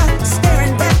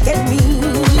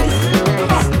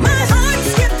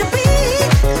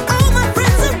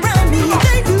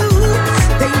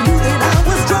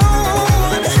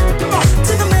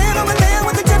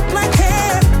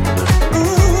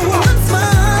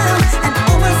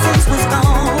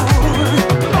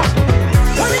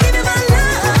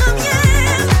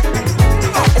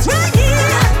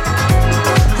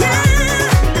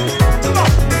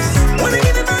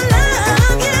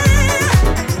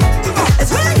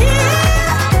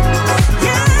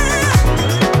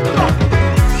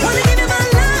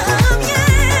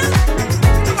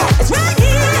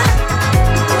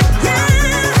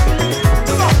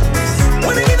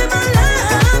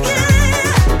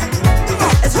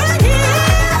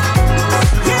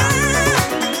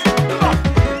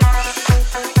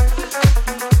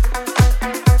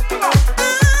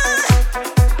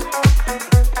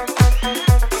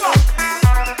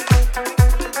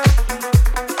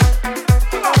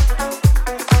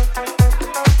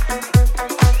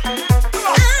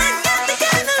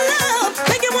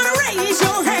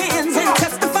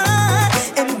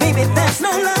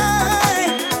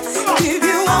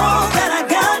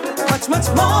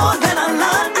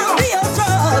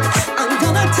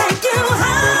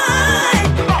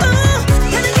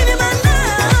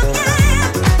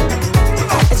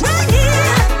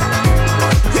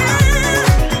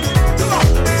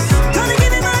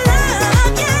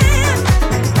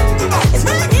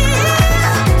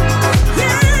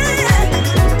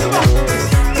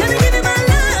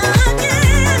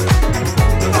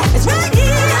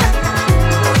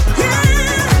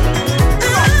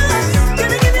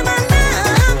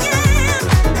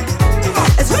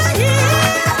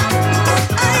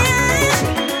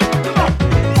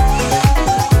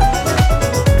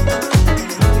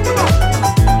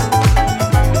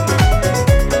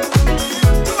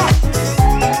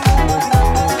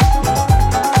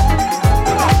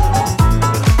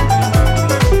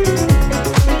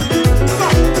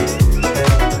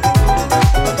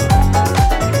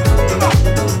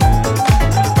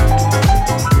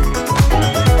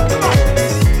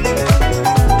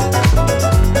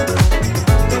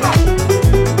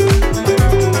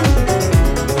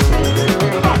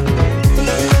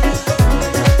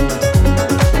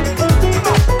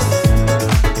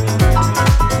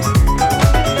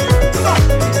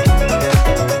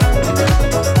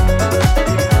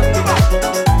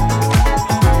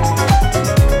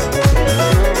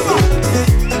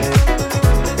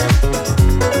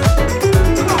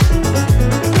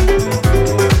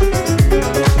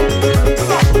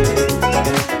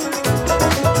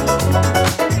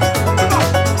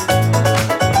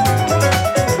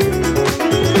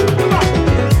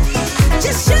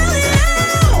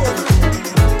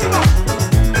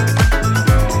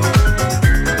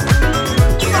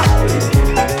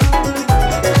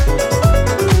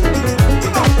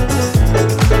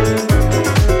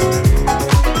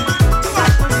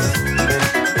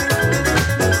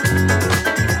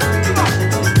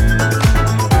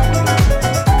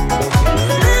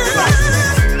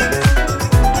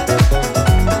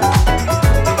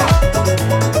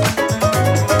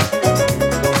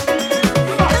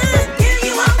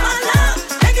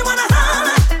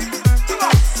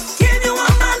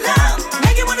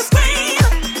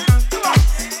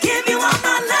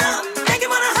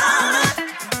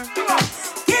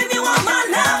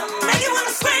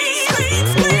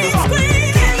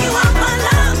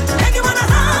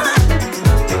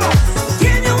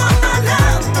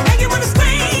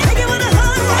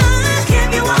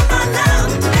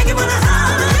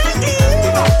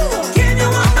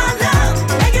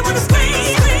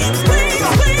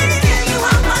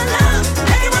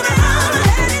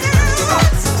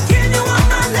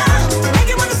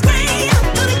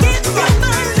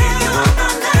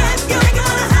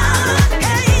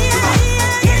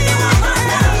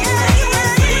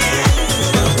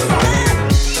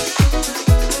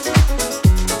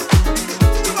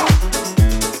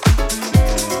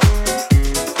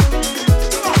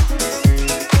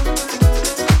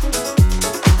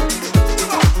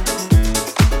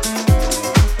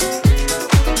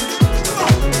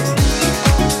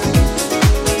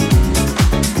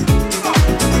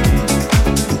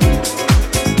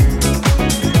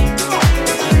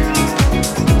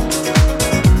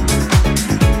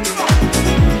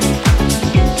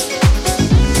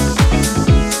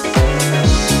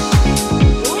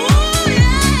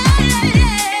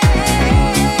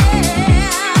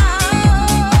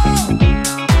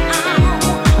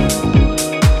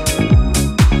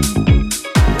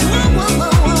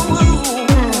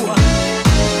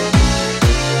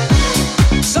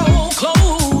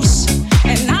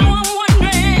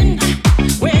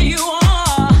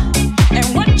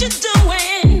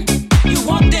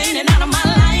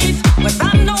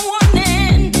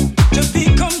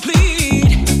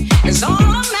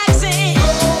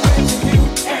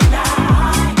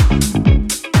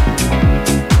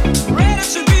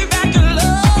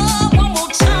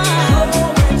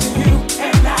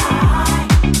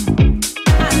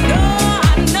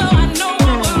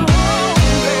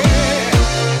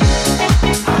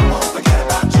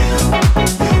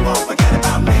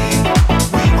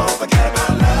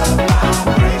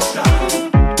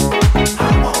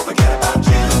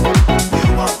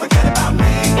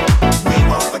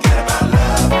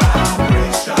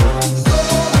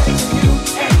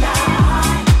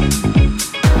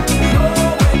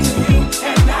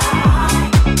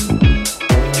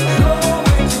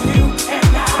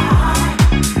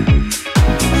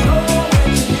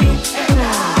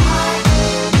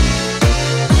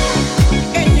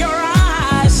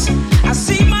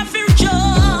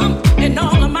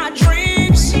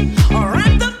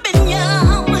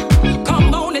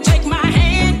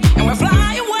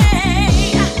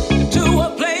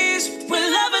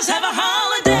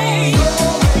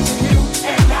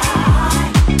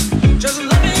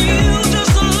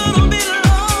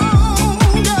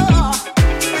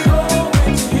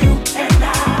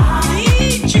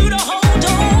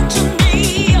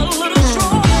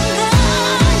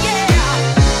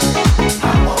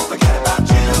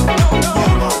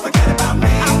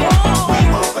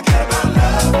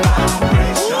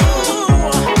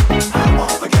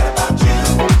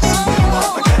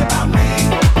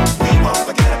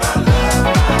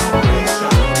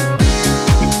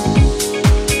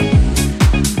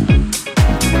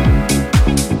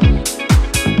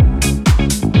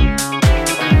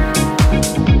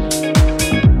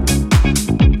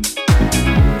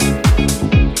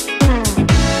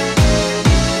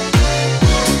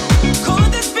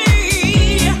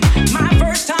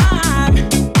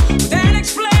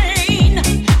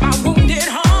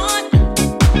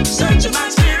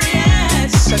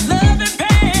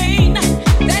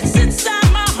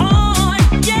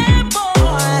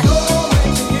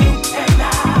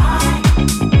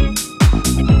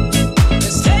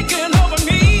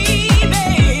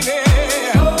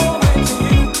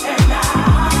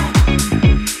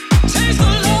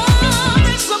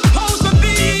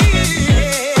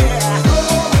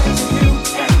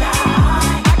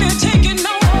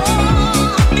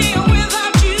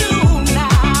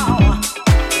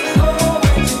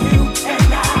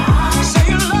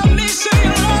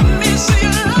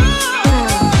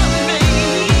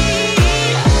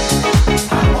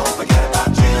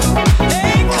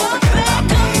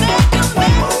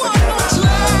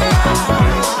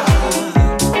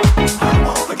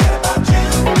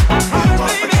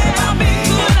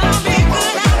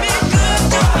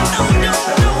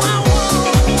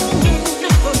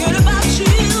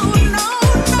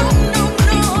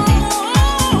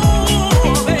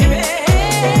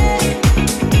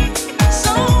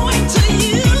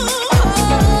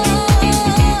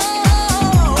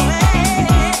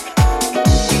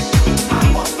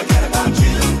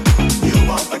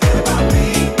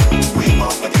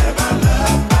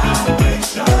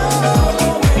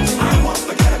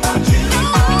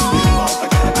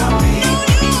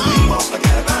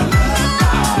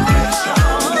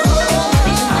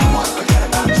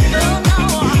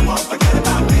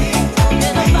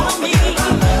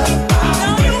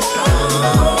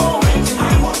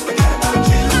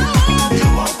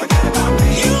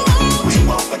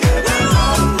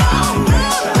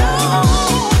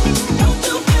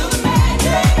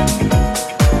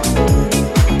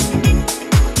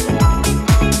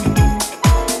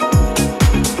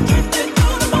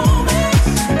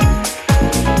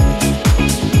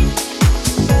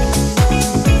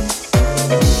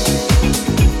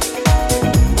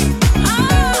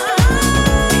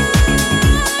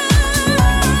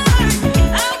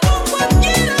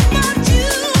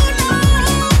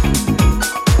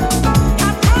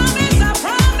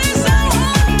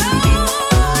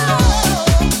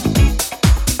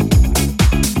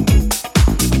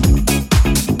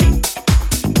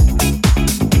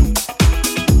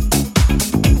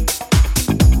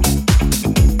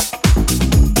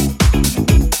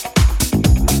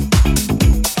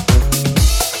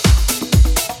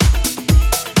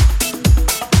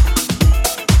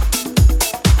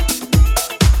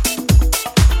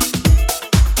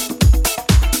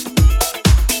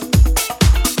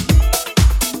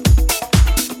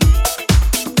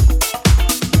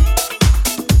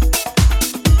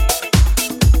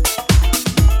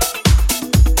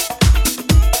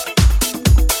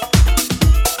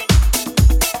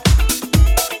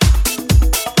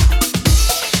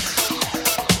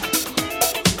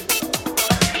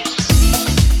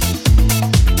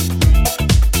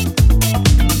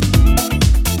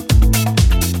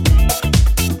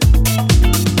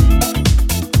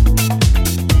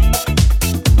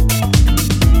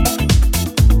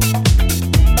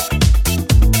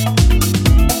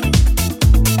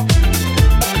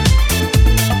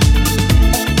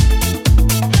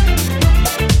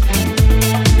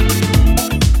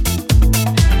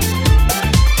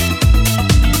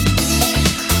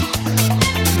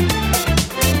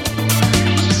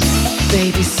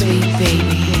sweet, sweet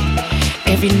baby.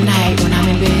 Every night when I'm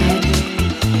in bed,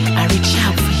 I reach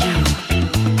out for you,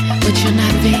 but you're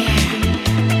not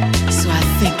there. So I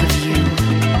think of you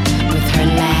with her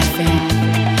laughing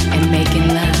and making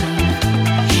love.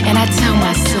 And I tell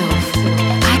myself,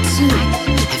 I too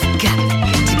have got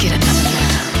to get another love.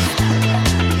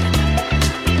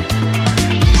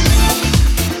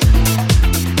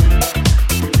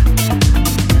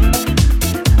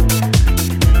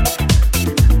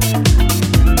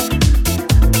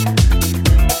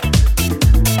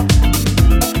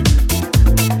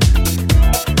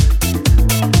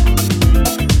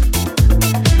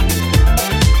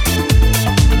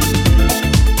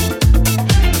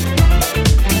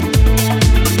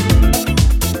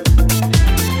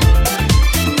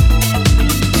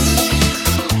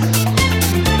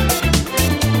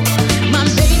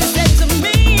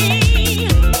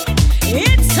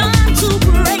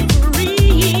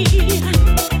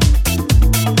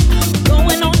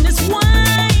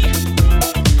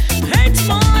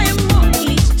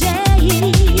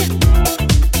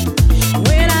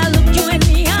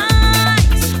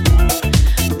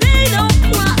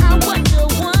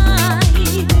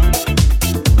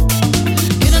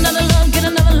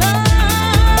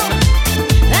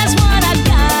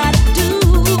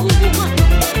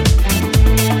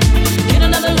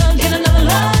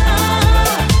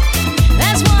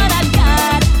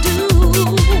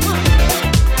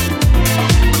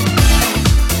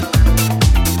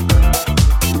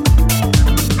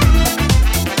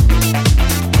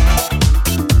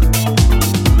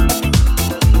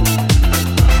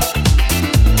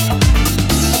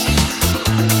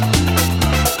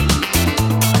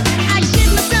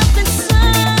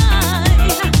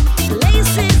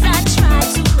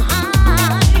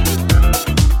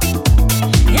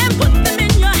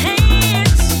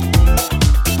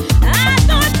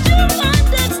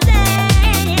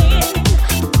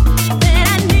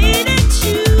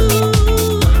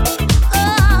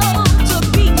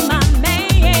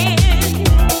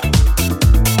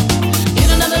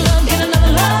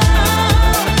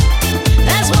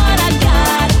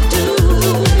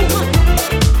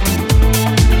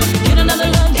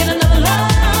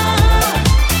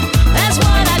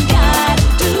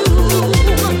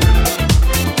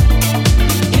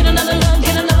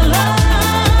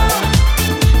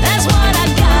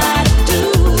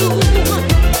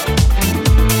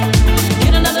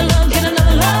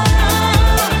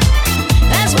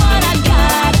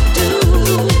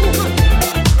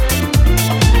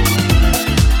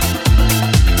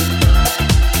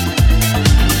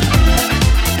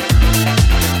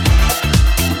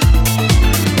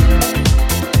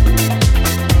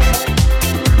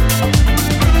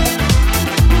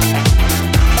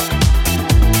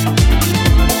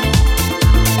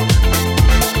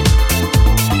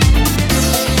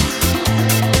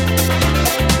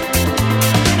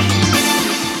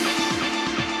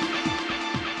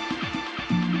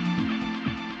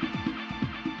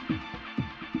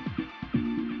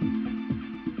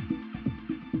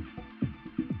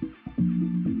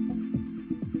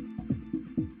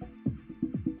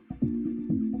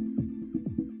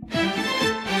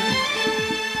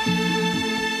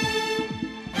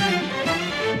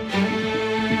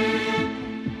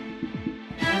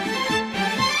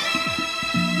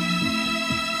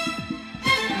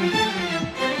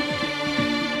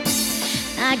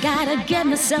 Get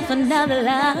myself another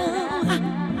love.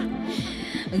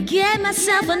 Get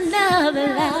myself another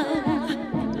love.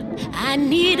 I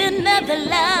need another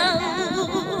love.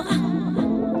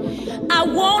 I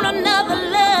want another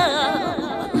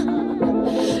love.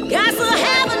 Got to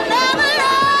have another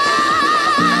love.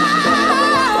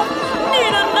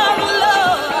 Need another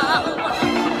love.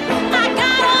 I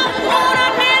gotta want, I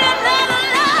need another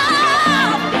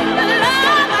love.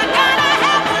 Love, I gotta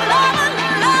have another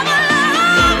love.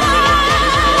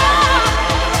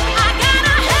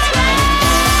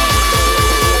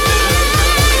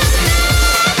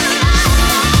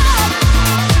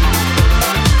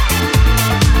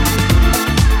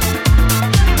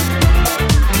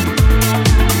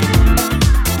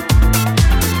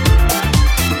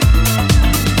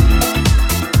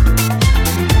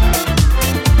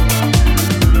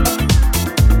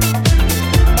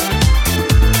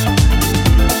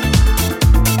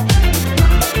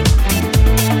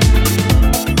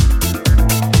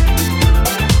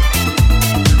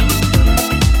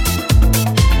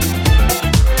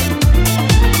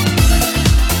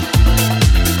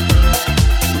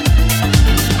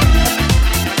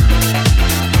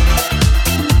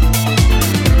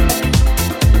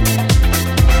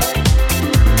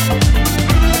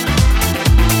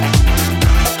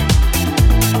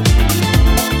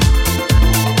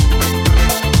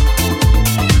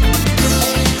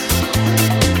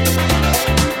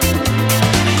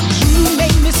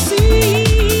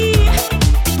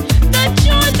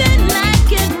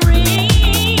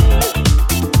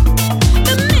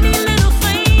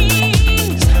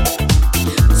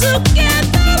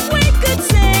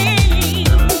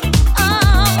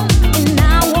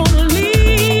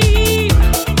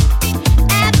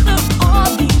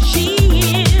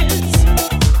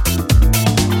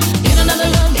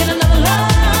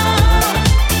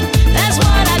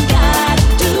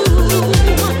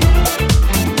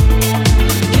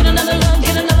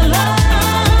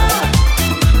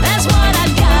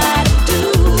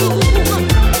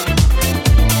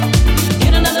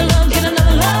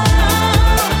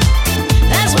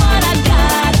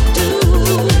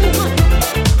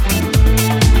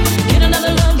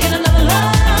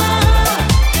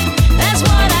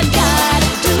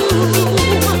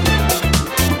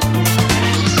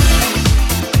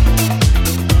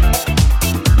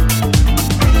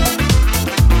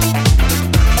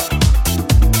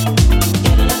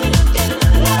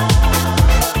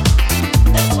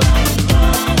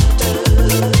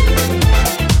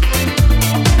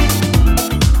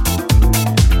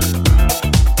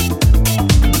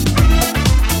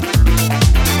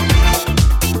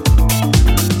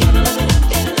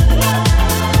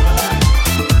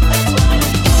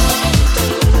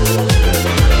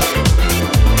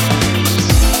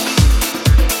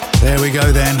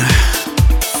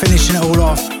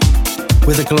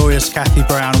 with the glorious Kathy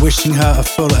Brown, wishing her a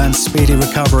full and speedy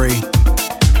recovery.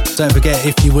 Don't forget,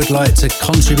 if you would like to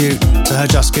contribute to her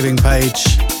Just Giving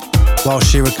page while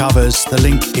she recovers, the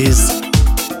link is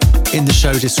in the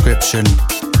show description.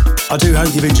 I do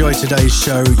hope you've enjoyed today's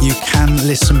show. You can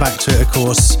listen back to it, of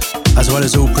course, as well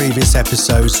as all previous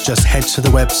episodes. Just head to the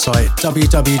website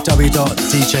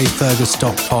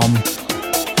www.djfergus.com,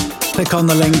 click on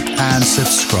the link and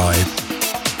subscribe.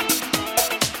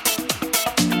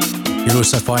 You'll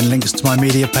also find links to my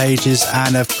media pages,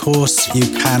 and of course you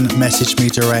can message me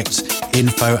direct,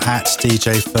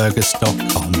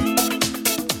 info@djfergus.com.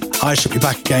 I shall be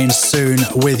back again soon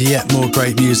with yet more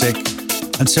great music.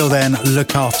 Until then,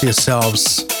 look after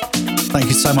yourselves. Thank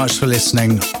you so much for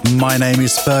listening. My name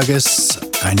is Fergus,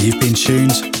 and you've been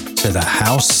tuned to the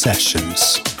House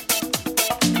Sessions.